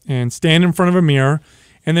barefoot, and stand in front of a mirror,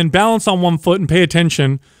 and then balance on one foot and pay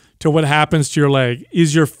attention to what happens to your leg.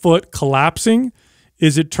 Is your foot collapsing?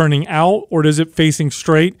 Is it turning out, or is it facing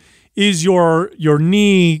straight? Is your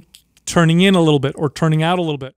knee turning in a little bit or turning out a little bit?